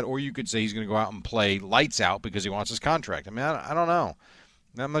say that, or you could say he's going to go out and play lights out because he wants his contract. I mean, I don't know.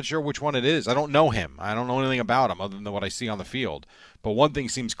 I'm not sure which one it is. I don't know him. I don't know anything about him other than what I see on the field. But one thing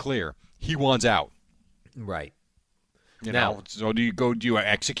seems clear. He wants out. Right. You Now- know? So do you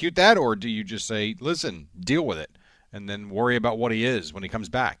execute that, or do you just say, listen, deal with it, and then worry about what he is when he comes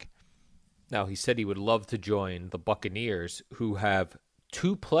back? Now, he said he would love to join the Buccaneers, who have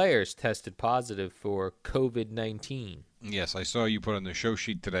 2 players tested positive for COVID-19. Yes, I saw you put on the show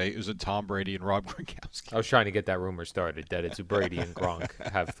sheet today. It was Tom Brady and Rob Gronkowski. I was trying to get that rumor started that it's Brady and Gronk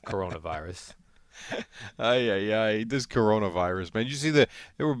have coronavirus. This coronavirus, man. Did you see there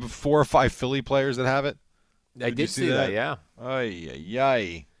were 4 or 5 Philly players that have it? I you did see that, yeah.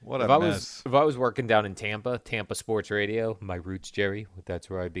 What a If mess. I was working down in Tampa Sports Radio, my roots, Jerry, that's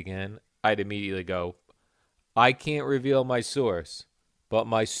where I began, I'd immediately go, I can't reveal my source, but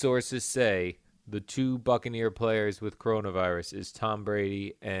my sources say the 2 Buccaneer players with coronavirus is Tom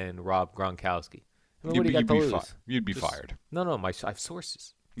Brady and Rob Gronkowski. I mean, what do you got to lose? You'd be fired. No, I have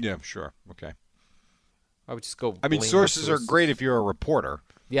sources. Yeah, sure. Okay. I would just go. I mean, blame sources the are great if you're a reporter.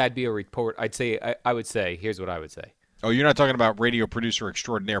 Yeah, I'd be a report. I would say, here's what I would say. Oh, you're not talking about radio producer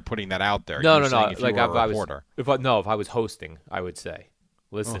extraordinaire putting that out there. No, You're saying if you Like were if a I reporter. was, if I was hosting, I would say,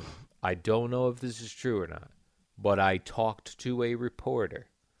 listen, I don't know if this is true or not, but I talked to a reporter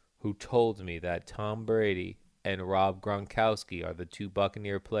who told me that Tom Brady and Rob Gronkowski are the 2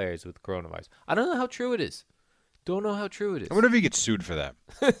 Buccaneer players with coronavirus. I don't know how true it is. Don't know how true it is. I wonder if he gets sued for that.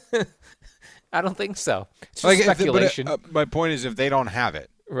 I don't think so. It's just speculation. My point is, if they don't have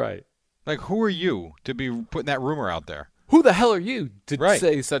it, right. like, who are you to be putting that rumor out there? Who the hell are you to Right.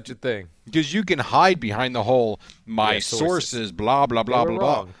 say such a thing? Because you can hide behind the whole my Yeah, sources. sources, blah blah blah They were blah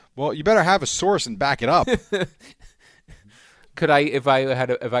blah. wrong. Well, you better have a source and back it up. Could I, if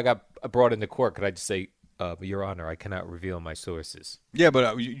I got brought into court, could I just say, Your Honor, I cannot reveal my sources? Yeah,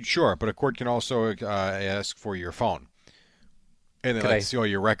 but sure. But a court can also ask for your phone, and then Could I- see all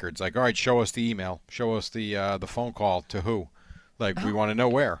your records. Like, all right, show us the email, show us the phone call to who. Like, we want to know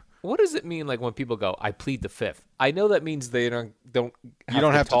where. What does it mean, like when people go, "I plead the 5th"? I know that means they don't. You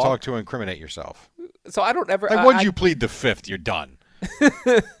don't have to talk to incriminate yourself. So I don't ever. Like, once you plead the 5th, you're done.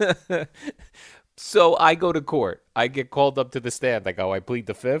 So I go to court. I get called up to the stand. I go, "I plead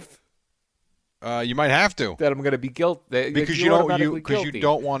the 5th." You might have to. That I'm going to be guilty Because you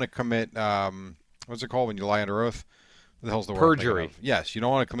don't want to commit what's it called when you lie under oath? What the hell's the word? I'm thinking Perjury. of? Yes, you don't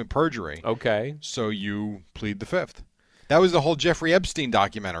want to commit perjury. Okay. So you plead the 5th. That was the whole Jeffrey Epstein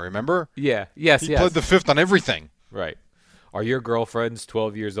documentary, remember? Yeah. Yes. He yes. pled the 5th on everything. Right. Are your girlfriends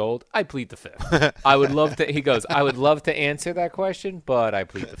 12 years old? I plead the 5th. I would love to. He goes, I would love to answer that question, but I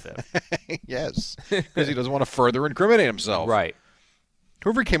plead the 5th. Yes, because he doesn't want to further incriminate himself. Right.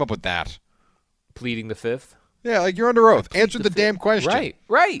 Whoever came up with that. Pleading the 5th. Yeah, like you're under oath. Answer the damn question. Right.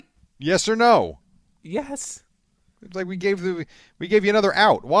 Right. Yes or no. Yes. It's like we gave you another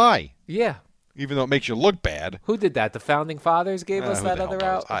out. Why? Yeah. Even though it makes you look bad. Who did that? The founding fathers gave us Who that the hell other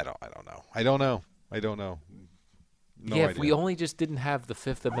knows? out? I don't know. No yeah, idea. if we only just didn't have the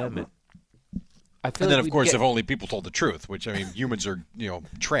 5th Amendment. I feel And like then, of we'd course, get- if only people told the truth, which, I mean, humans are,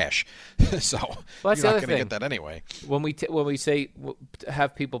 trash. So Well, that's you're the not other going to thing. get that anyway. when we say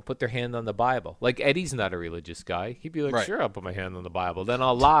have people put their hand on the Bible, like Eddie's not a religious guy, he'd be like, Right. sure, I'll put my hand on the Bible, then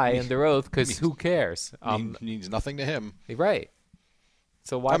I'll lie under oath because who cares? Means nothing to him. Right.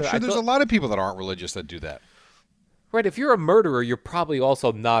 So why? I'm sure there's a lot of people that aren't religious that do that. Right. If you're a murderer, you're probably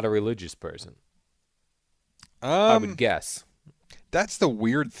also not a religious person. I would guess. That's the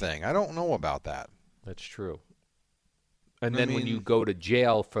weird thing. I don't know about that. That's true. And then when you go to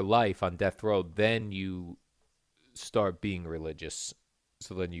jail for life on death row, then you start being religious.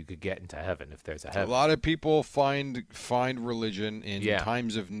 So then you could get into heaven if there's a A heaven. lot of people find religion in Yeah.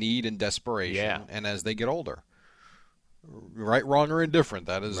 times of need and desperation, Yeah. and as they get older. Right, wrong, or indifferent.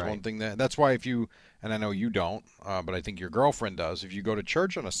 That is Right. one thing that's why if you, and I know you don't, but I think your girlfriend does. If you go to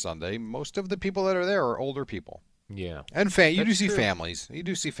church on a Sunday, most of the people that are there are older people, Yeah. and you do That's see true. families. You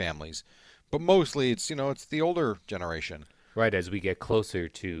do see families, but mostly it's it's the older generation. Right. As we get closer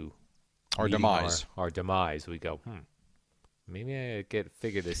to Our meeting demise. our demise, we go, maybe I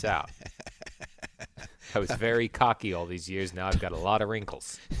figure this out. I was very cocky all these years. Now I've got a lot of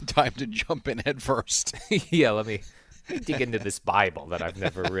wrinkles. Time to jump in head first. Yeah, let me dig into this Bible that I've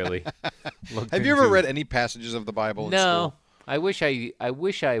never really looked Have you ever into. read any passages of the Bible in No. school? I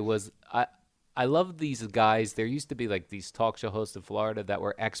wish I was. I love these guys. There used to be like these talk show hosts in Florida that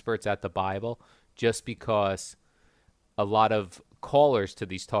were experts at the Bible, just because a lot of callers to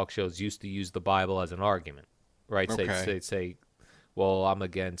these talk shows used to use the Bible as an argument, right? So Okay. they'd say, well, I'm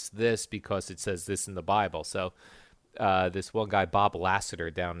against this because it says this in the Bible. So this one guy, Bob Lassiter,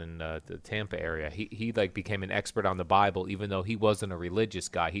 down in the Tampa area, he like became an expert on the Bible, even though he wasn't a religious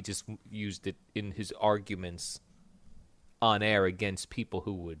guy. He just used it in his arguments on air against people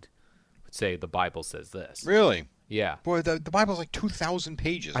who would say the Bible says this. Really? Yeah. Boy, the Bible's like 2,000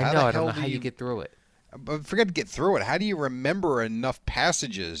 pages. I How know. the I don't hell know do how you get through it. But forget to get through it. How do you remember enough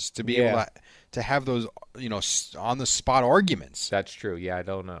passages to be able to have those, on the spot arguments? That's true. Yeah, I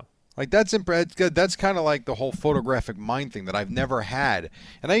don't know. Like that's kind of like the whole photographic mind thing that I've never had.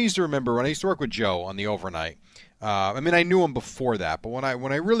 And I used to remember when I used to work with Joe on the overnight. I knew him before that, but when I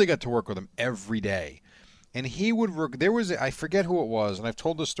really got to work with him every day, and he would I forget who it was, and I've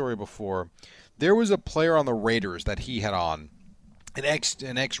told this story before. There was a player on the Raiders that he had on, an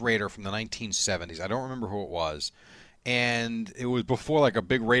ex-Raider from the 1970s. I don't remember who it was. And it was before like a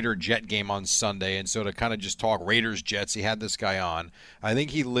big Raider-Jet game on Sunday, and so to kind of just talk Raiders-Jets, he had this guy on. I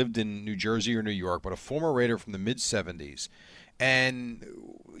think he lived in New Jersey or New York, but a former Raider from the mid-70s. And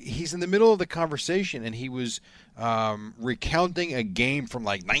he's in the middle of the conversation, and he was recounting a game from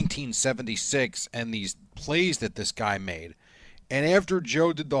like 1976 and these plays that this guy made. And after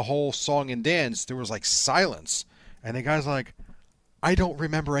Joe did the whole song and dance, there was like silence. And the guy's like, I don't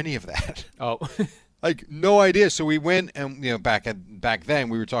remember any of that. Oh. Like, no idea. So we went, and back then,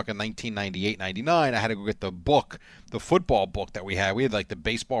 we were talking 1998, 99. I had to go get the book, the football book that we had. We had, like, the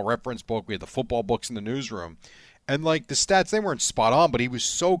baseball reference book. We had the football books in the newsroom. And, like, the stats, they weren't spot on, but he was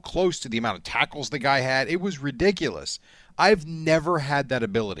so close to the amount of tackles the guy had. It was ridiculous. I've never had that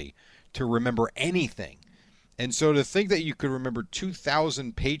ability to remember anything. And so to think that you could remember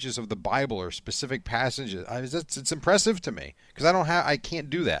 2,000 pages of the Bible or specific passages, it's impressive to me because I can't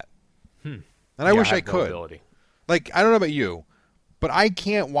do that. And I wish I could. Ability. Like, I don't know about you, but I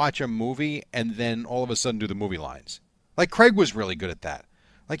can't watch a movie and then all of a sudden do the movie lines. Like, Craig was really good at that.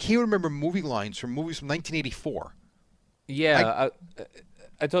 Like, he would remember movie lines from movies from 1984. Yeah,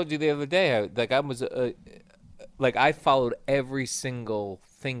 I told you the other day, I followed every single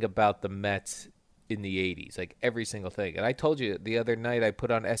thing about the Mets in the 80s, like every single thing. And I told you the other night I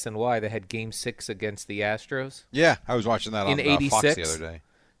put on SNY, they had Game 6 against the Astros. Yeah, I was watching that on In Fox 86? the other day.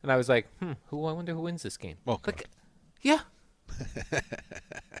 And I was like, I wonder who wins this game. Well, like, yeah.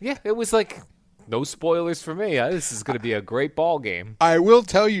 Yeah, it was like, no spoilers for me. This is going to be a great ball game. I will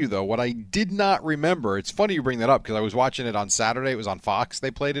tell you, though, what I did not remember. It's funny you bring that up because I was watching it on Saturday. It was on Fox.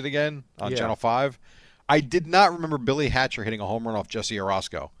 They played it again on Channel 5. I did not remember Billy Hatcher hitting a home run off Jesse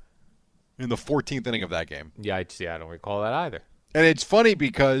Orosco in the 14th inning of that game. Yeah, I don't recall that either. And it's funny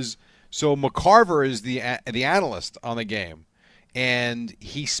because McCarver is the analyst on the game. And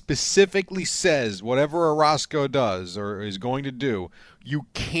he specifically says whatever Orozco does or is going to do, you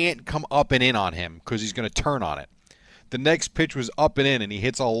can't come up and in on him because he's going to turn on it. The next pitch was up and in, and he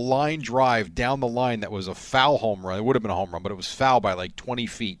hits a line drive down the line that was a foul home run. It would have been a home run, but it was foul by like 20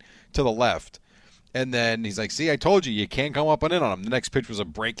 feet to the left. And then he's like, see, I told you can't come up and in on him. The next pitch was a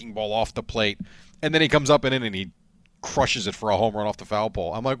breaking ball off the plate. And then he comes up and in, and he crushes it for a home run off the foul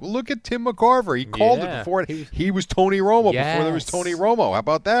pole. I'm like, well, look at Tim McCarver. He called it before he was Tony Romo, before there was Yes. Tony Romo. How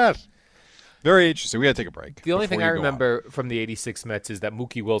about that? Very interesting. We got to take a break. The only thing I before you go on. remember from the '86 Mets is that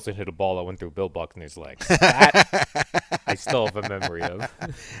Mookie Wilson hit a ball that went through Bill Buckner's legs. That I still have a memory of.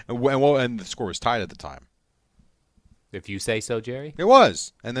 And the score was tied at the time. If you say so, Jerry. It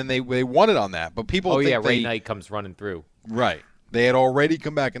was, and then they won it on that. But people, Oh think yeah, Ray they, Knight comes running through. Right. They had already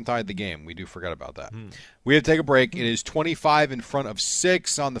come back and tied the game. We do forget about that. We have to take a break. It is 25 in front of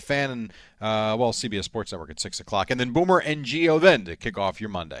 6 on the Fan and, CBS Sports Network at 6 o'clock. And then Boomer and Geo then to kick off your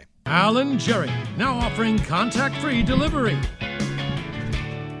Monday. Alan Jerry, now offering contact-free delivery.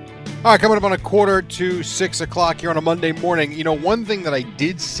 All right, coming up on 5:45 o'clock here on a Monday morning. You know, one thing that I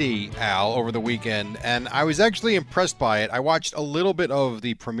did see, Al, over the weekend, and I was actually impressed by it. I watched a little bit of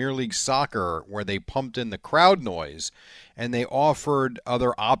the Premier League soccer where they pumped in the crowd noise, and they offered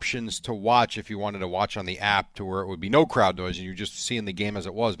other options to watch if you wanted to watch on the app to where it would be no crowd noise and you're just seeing the game as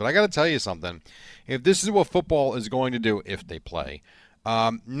it was. But I got to tell you something. If this is what football is going to do if they play,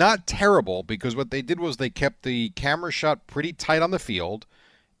 not terrible, because what they did was they kept the camera shot pretty tight on the field.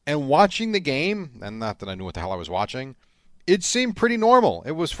 And watching the game, and not that I knew what the hell I was watching, it seemed pretty normal.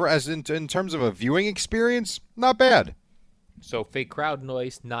 It was in terms of a viewing experience, not bad. So fake crowd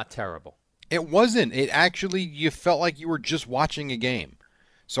noise, not terrible. It wasn't. It actually, you felt like you were just watching a game.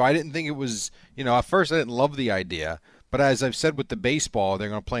 So I didn't think it was, at first I didn't love the idea. But as I've said with the baseball, they're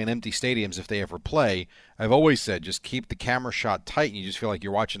going to play in empty stadiums if they ever play. I've always said just keep the camera shot tight and you just feel like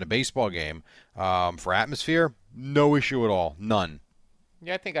you're watching a baseball game. For atmosphere, no issue at all. None.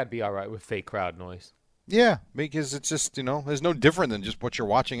 Yeah, I think I'd be all right with fake crowd noise. Yeah, because it's just, it's no different than just what you're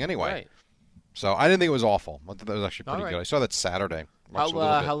watching anyway. Right. So I didn't think it was awful. I thought that was actually pretty All right. good. I saw that Saturday. Watched a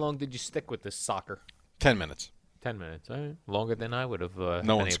little bit. How long did you stick with this soccer? 10 minutes. 10 minutes. All right. Longer than I would have been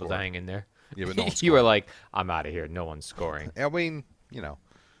No able one's to scoring. hang in there. Yeah, but no one's You were scoring. like, I'm out of here. No one's scoring. I mean,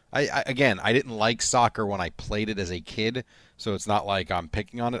 I didn't like soccer when I played it as a kid, so it's not like I'm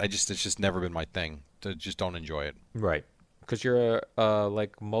picking on it. It's just never been my thing. I just don't enjoy it. Right. Because you're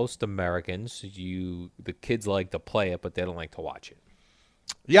like most Americans, the kids like to play it, but they don't like to watch it.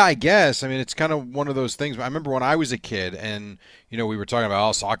 Yeah, I guess. I mean, it's kind of one of those things. I remember when I was a kid, and we were talking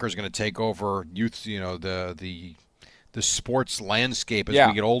about soccer is going to take over youth. The sports landscape as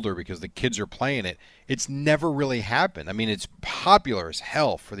we get older because the kids are playing it. It's never really happened. I mean, it's popular as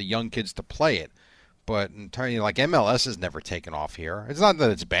hell for the young kids to play it, but in terms like MLS has never taken off here. It's not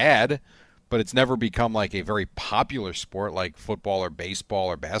that it's bad, but it's never become like a very popular sport like football or baseball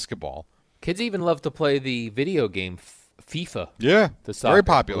or basketball. Kids even love to play the video game FIFA. Yeah, The soccer. very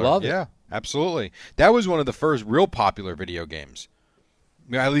popular. Love it. Yeah, absolutely. That was one of the first real popular video games,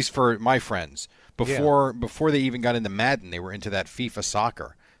 at least for my friends. Before they even got into Madden, they were into that FIFA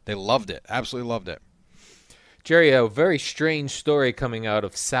soccer. They loved it, absolutely loved it. Jerry, a very strange story coming out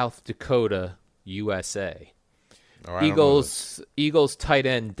of South Dakota, USA. All right, I don't know Eagles tight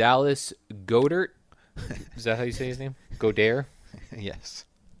end Dallas Goedert. Is that how you say his name? Goedert? this. Yes,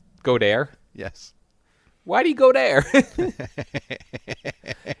 Goedert. yes. Why'd he go there?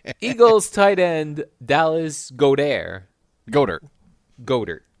 Eagles tight end Dallas Goedert. Goddard.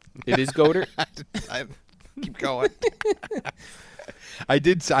 It is Goedert? I keep going.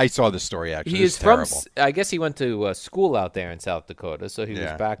 I saw this story actually. He It's is from, terrible. I guess he went to school out there in South Dakota, so he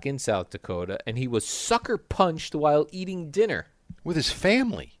Yeah. was back in South Dakota, and he was sucker punched while eating dinner. With his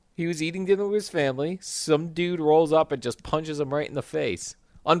family. He was eating dinner with his family. Some dude rolls up and just punches him right in the face,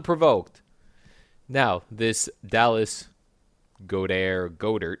 unprovoked. Now, this Dallas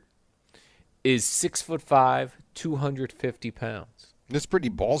Goedert is 6'5", 250 pounds. That's pretty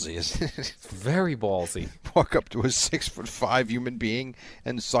ballsy, isn't it? Very ballsy. Walk up to a 6'5" human being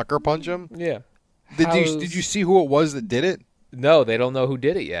and sucker punch him. Yeah. Did you see who it was that did it? No, they don't know who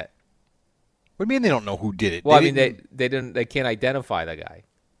did it yet. What do you mean they don't know who did it? Well, they can't identify the guy.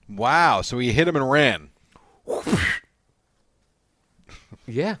 Wow, so he hit him and ran.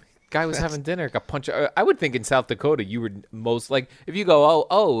 Yeah. Guy was having dinner, got punched. I would think in South Dakota you would most like if you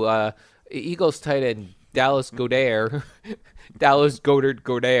go, Eagles tight end Dallas Goedert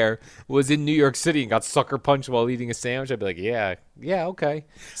was in New York City and got sucker punched while eating a sandwich. I'd be like, yeah, okay.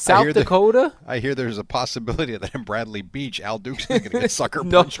 South Dakota? I hear there's a possibility that in Bradley Beach, Al Dukes is going to get sucker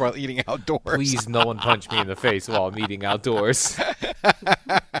No. punched while eating outdoors. Please, no one punch me in the face while I'm eating outdoors.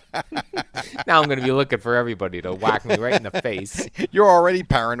 Now I'm going to be looking for everybody to whack me right in the face. You're already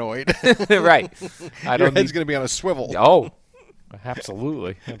paranoid. Right. Your head's going to be on a swivel. Oh,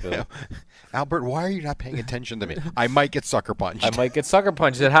 Absolutely. Albert, why are you not paying attention to me? I might get sucker punched. I might get sucker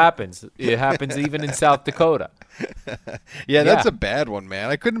punched. It happens. It happens even in South Dakota. Yeah, that's a bad one, man.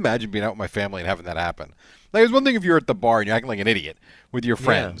 I couldn't imagine being out with my family and having that happen. Like, it's one thing if you're at the bar and you're acting like an idiot with your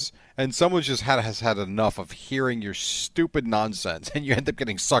friends, and someone just has had enough of hearing your stupid nonsense, and you end up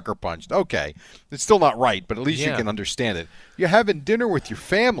getting sucker punched. Okay, it's still not right, but at least you can understand it. You're having dinner with your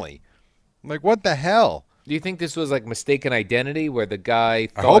family. Like, what the hell? Do you think this was like mistaken identity where the guy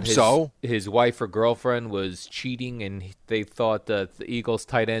thought his wife or girlfriend was cheating and they thought that the Eagles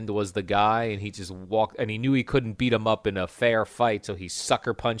tight end was the guy and he just walked and he knew he couldn't beat him up in a fair fight, so he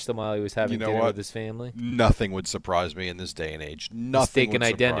sucker punched him while he was having dinner with his family? Nothing would surprise me in this day and age. Nothing would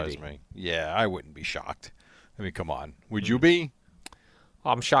surprise me. Yeah, I wouldn't be shocked. I mean, come on. Would you be?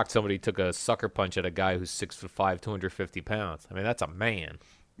 I'm shocked somebody took a sucker punch at a guy who's 6'5", 250 pounds. I mean, that's a man.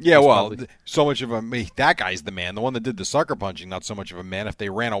 Yeah, well, so much of that guy's the man. The one that did the sucker punching, not so much of a man if they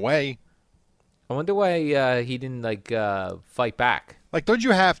ran away. I wonder why he didn't, fight back. Like, don't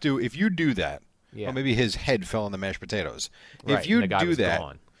you have to, if you do that, or maybe his head fell in the mashed potatoes. Right, if you do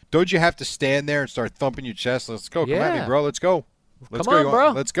that, don't you have to stand there and start thumping your chest? Let's go. Come at me, bro. Let's go. Come on, bro.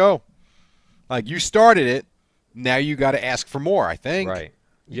 Let's go. Like, you started it. Now you got to ask for more, I think. Right.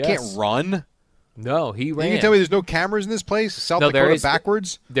 You can't run. No, he ran. You can tell me there's no cameras in this place? South Dakota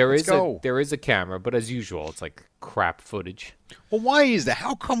backwards? There is a camera, but as usual, it's like crap footage. Well, why is that?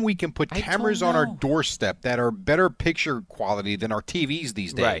 How come we can put cameras on our doorstep that are better picture quality than our TVs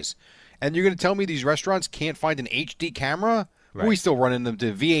these days? Right. And you're going to tell me these restaurants can't find an HD camera? Right. Are we still running them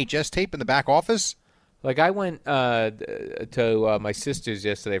to VHS tape in the back office? Like, I went to my sister's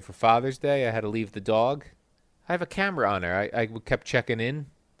yesterday for Father's Day. I had to leave the dog. I have a camera on her. I kept checking in.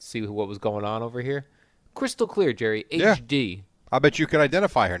 See what was going on over here. Crystal clear, Jerry. HD. Yeah. I bet you could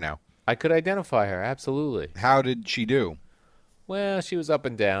identify her now. I could identify her, absolutely. How did she do? Well, she was up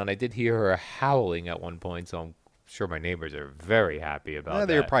and down. I did hear her howling at one point, so I'm sure my neighbors are very happy about that.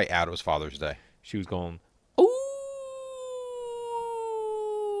 They were probably out. It was Father's Day. She was going, ooh.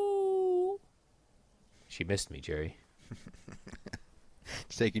 She missed me, Jerry.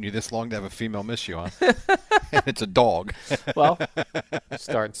 It's taking you this long to have a female miss you, huh? And it's a dog. Well,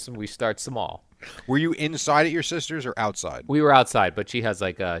 we start small. Were you inside at your sister's or outside? We were outside, but she has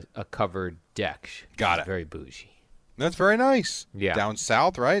like a covered deck. Got it. Very bougie. That's very nice. Yeah. Down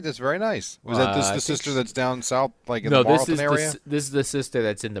south, right? That's very nice. Was that the sister that's down south, like in the Marlton area? This is the sister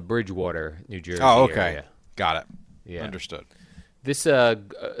that's in the Bridgewater, New Jersey area. Got it. Yeah. Understood. This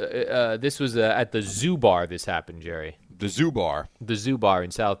was at the Zoo Bar. This happened, Jerry. The Zoo Bar. The Zoo Bar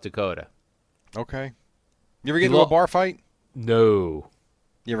in South Dakota. Okay. You ever get into a bar fight? No.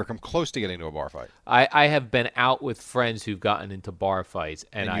 You ever come close to getting into a bar fight? I have been out with friends who've gotten into bar fights,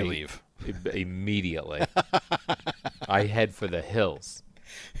 and I leave immediately. I head for the hills.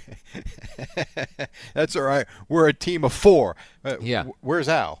 That's all right. We're a team of 4. Yeah. Where's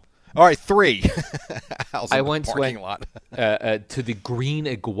Al? All right, 3. Al's I in once the parking lot. To the Green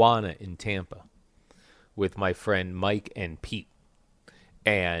Iguana in Tampa with my friend Mike and Pete,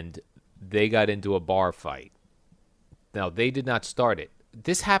 and they got into a bar fight. Now, they did not start it.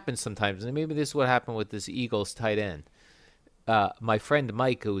 This happens sometimes, and maybe this is what happened with this Eagles tight end. My friend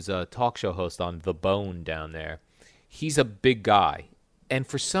Mike, who's a talk show host on The Bone down there, he's a big guy. And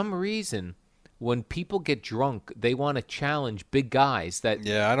for some reason, when people get drunk, they want to challenge big guys.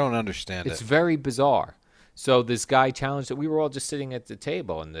 Yeah, I don't understand it. It's very bizarre. So this guy challenged it. We were all just sitting at the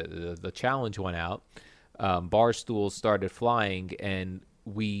table, and the challenge went out. Bar stools started flying, and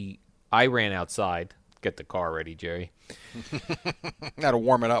I ran outside. Get the car ready, Jerry. Got to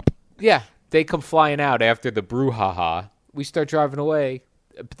warm it up. Yeah, they come flying out after the brouhaha. We start driving away.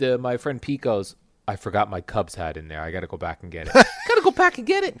 My friend Pete goes, I forgot my Cubs hat in there. I got to go back and get it. Got to go back and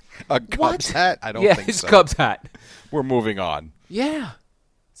get it. A Cubs hat? I don't think so. Yeah, his Cubs hat. We're moving on. Yeah.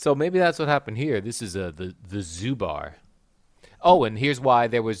 So maybe that's what happened here. This is the Zoo Bar. Oh, and here's why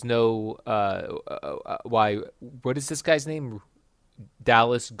there was no what is this guy's name?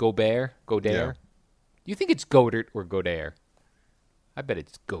 Dallas Goddard? Yeah. Do you think it's Goddard or Goddard? I bet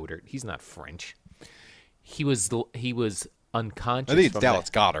it's Goddard. He's not French. He was unconscious. I think it's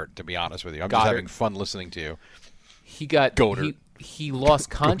Dallas Goddard, to be honest with you. I'm just having fun listening to you. He got Goddard. He lost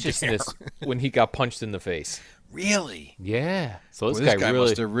consciousness when he got punched in the face. Really? Yeah. So this guy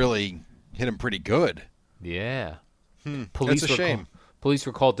must have really hit him pretty good. Yeah. That's a shame. Police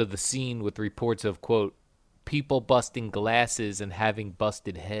were called to the scene with reports of, quote, people busting glasses and having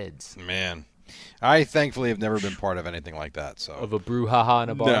busted heads. Man. I thankfully have never been part of anything like that. So of a brouhaha in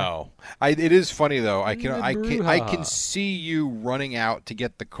a bar. No, it is funny though. I can see you running out to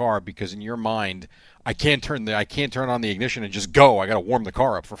get the car because in your mind I can't turn on the ignition and just go. I got to warm the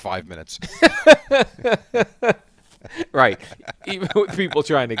car up for 5 minutes. Right. Even with people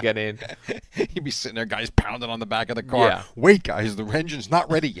trying to get in. He'd be sitting there, guys pounding on the back of the car. Yeah. Wait, guys, the engine's not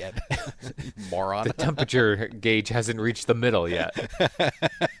ready yet. Moron. The temperature gauge hasn't reached the middle yet.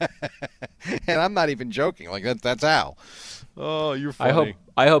 And I'm not even joking. Like that's Al. Oh, you're funny.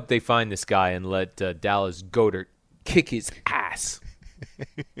 I hope they find this guy and let Dallas Goedert kick his ass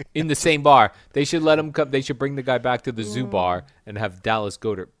in the same bar. They should let him come. They should bring the guy back to the zoo bar and have Dallas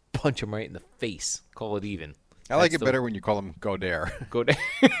Goedert punch him right in the face. Call it even. I like it better when you call him Godere.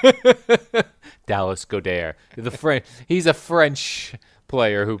 Dallas Goedert. He's a French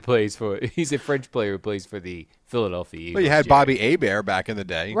player who plays for. He's a French player who plays for the Philadelphia Eagles. Well, you had Bobby Hebert back in the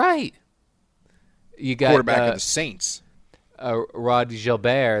day, right? You got quarterback of the Saints. Rod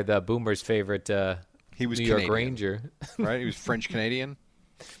Gilbert, the Boomers' favorite. He was New Canadian, York Ranger, right? He was French Canadian.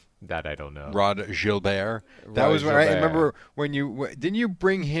 That I don't know. Rod Gilbert. That was when I remember when didn't you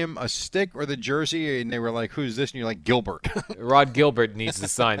bring him a stick or the jersey, and they were like, "Who's this?" And you're like, "Gilbert." Rod Gilbert needs to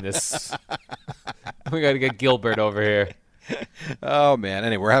sign this. We got to get Gilbert over here. Oh man.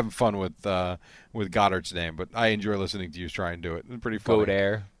 Anyway, we're having fun with Goddard's name, but I enjoy listening to you try and do it. It's pretty funny.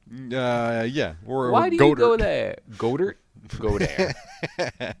 Godere. Yeah. Why do you go there? Goddard? Go there.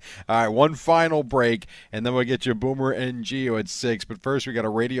 All right, one final break, and then we'll get you Boomer and Gio at 6. But first, we got a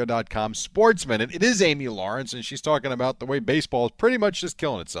Radio.com Sports Minute. It is Amy Lawrence, and she's talking about the way baseball is pretty much just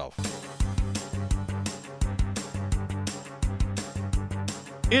killing itself.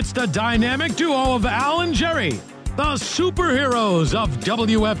 It's the dynamic duo of Al and Jerry, the superheroes of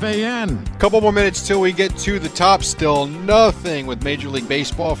WFAN. Couple more minutes till we get to the top. Still nothing with Major League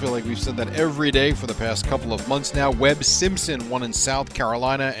Baseball. I feel like we've said that every day for the past couple of months now. Webb Simpson won in South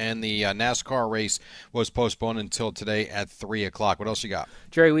Carolina, and the NASCAR race was postponed until today at 3 o'clock. What else you got?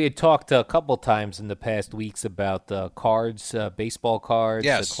 Jerry, we had talked a couple times in the past weeks about cards, baseball cards,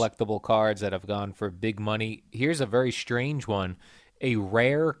 yes, the collectible cards that have gone for big money. Here's a very strange one, a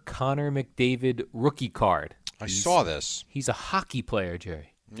rare Connor McDavid rookie card. I saw this. He's a hockey player,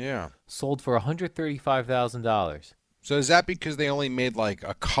 Jerry. Yeah. Sold for $135,000. So is that because they only made like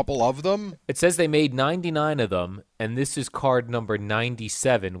a couple of them? It says they made 99 of them, and this is card number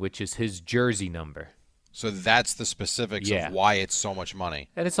 97, which is his jersey number. So that's the specifics of why it's so much money.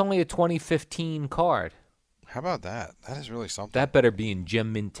 And it's only a 2015 card. How about that? That is really something. That better be in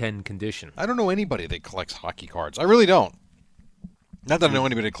Gem Mint 10 condition. I don't know anybody that collects hockey cards. I really don't. Not that I know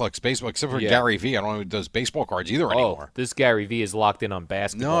anybody that collects baseball, except for Gary Vee. I don't know who does baseball cards either anymore. This Gary Vee is locked in on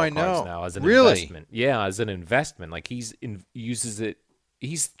basketball cards now as an investment. Yeah, as an investment. Like uses it.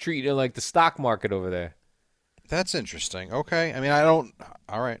 He's treating it like the stock market over there. That's interesting. Okay. I mean, I don't.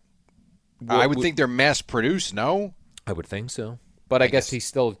 All right. I would think they're mass produced. No. I would think so. But I guess he's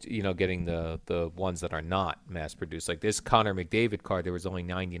still, getting the ones that are not mass produced. Like this Connor McDavid card, there was only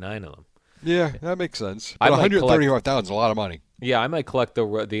 99 of them. Yeah, that makes sense. But $135,000 is a lot of money. Yeah, I might collect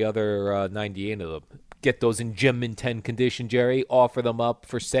the other 98 of them. Get those in Gem Mint 10 condition, Jerry. Offer them up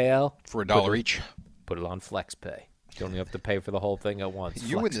for sale. For $1 each. Put it on FlexPay. You don't even have to pay for the whole thing at once.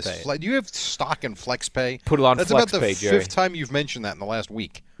 You have stock in FlexPay? Put it on FlexPay, That's about the Jerry. fifth time you've mentioned that in the last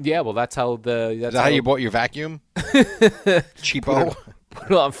week. Yeah, well, that's how Is that how you bought your vacuum? Cheapo.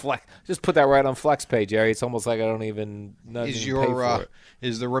 Put it on Flex. Just put that right on FlexPay, Jerry. It's almost like I don't even pay for it.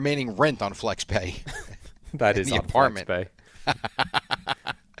 Is the remaining rent on FlexPay? That is the on apartment. FlexPay.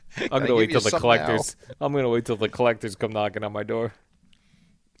 I'm gonna wait till the collectors. I'm gonna wait till the collectors come knocking on my door.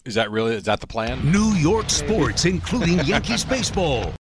 Is that the plan? New York sports, including Yankees baseball.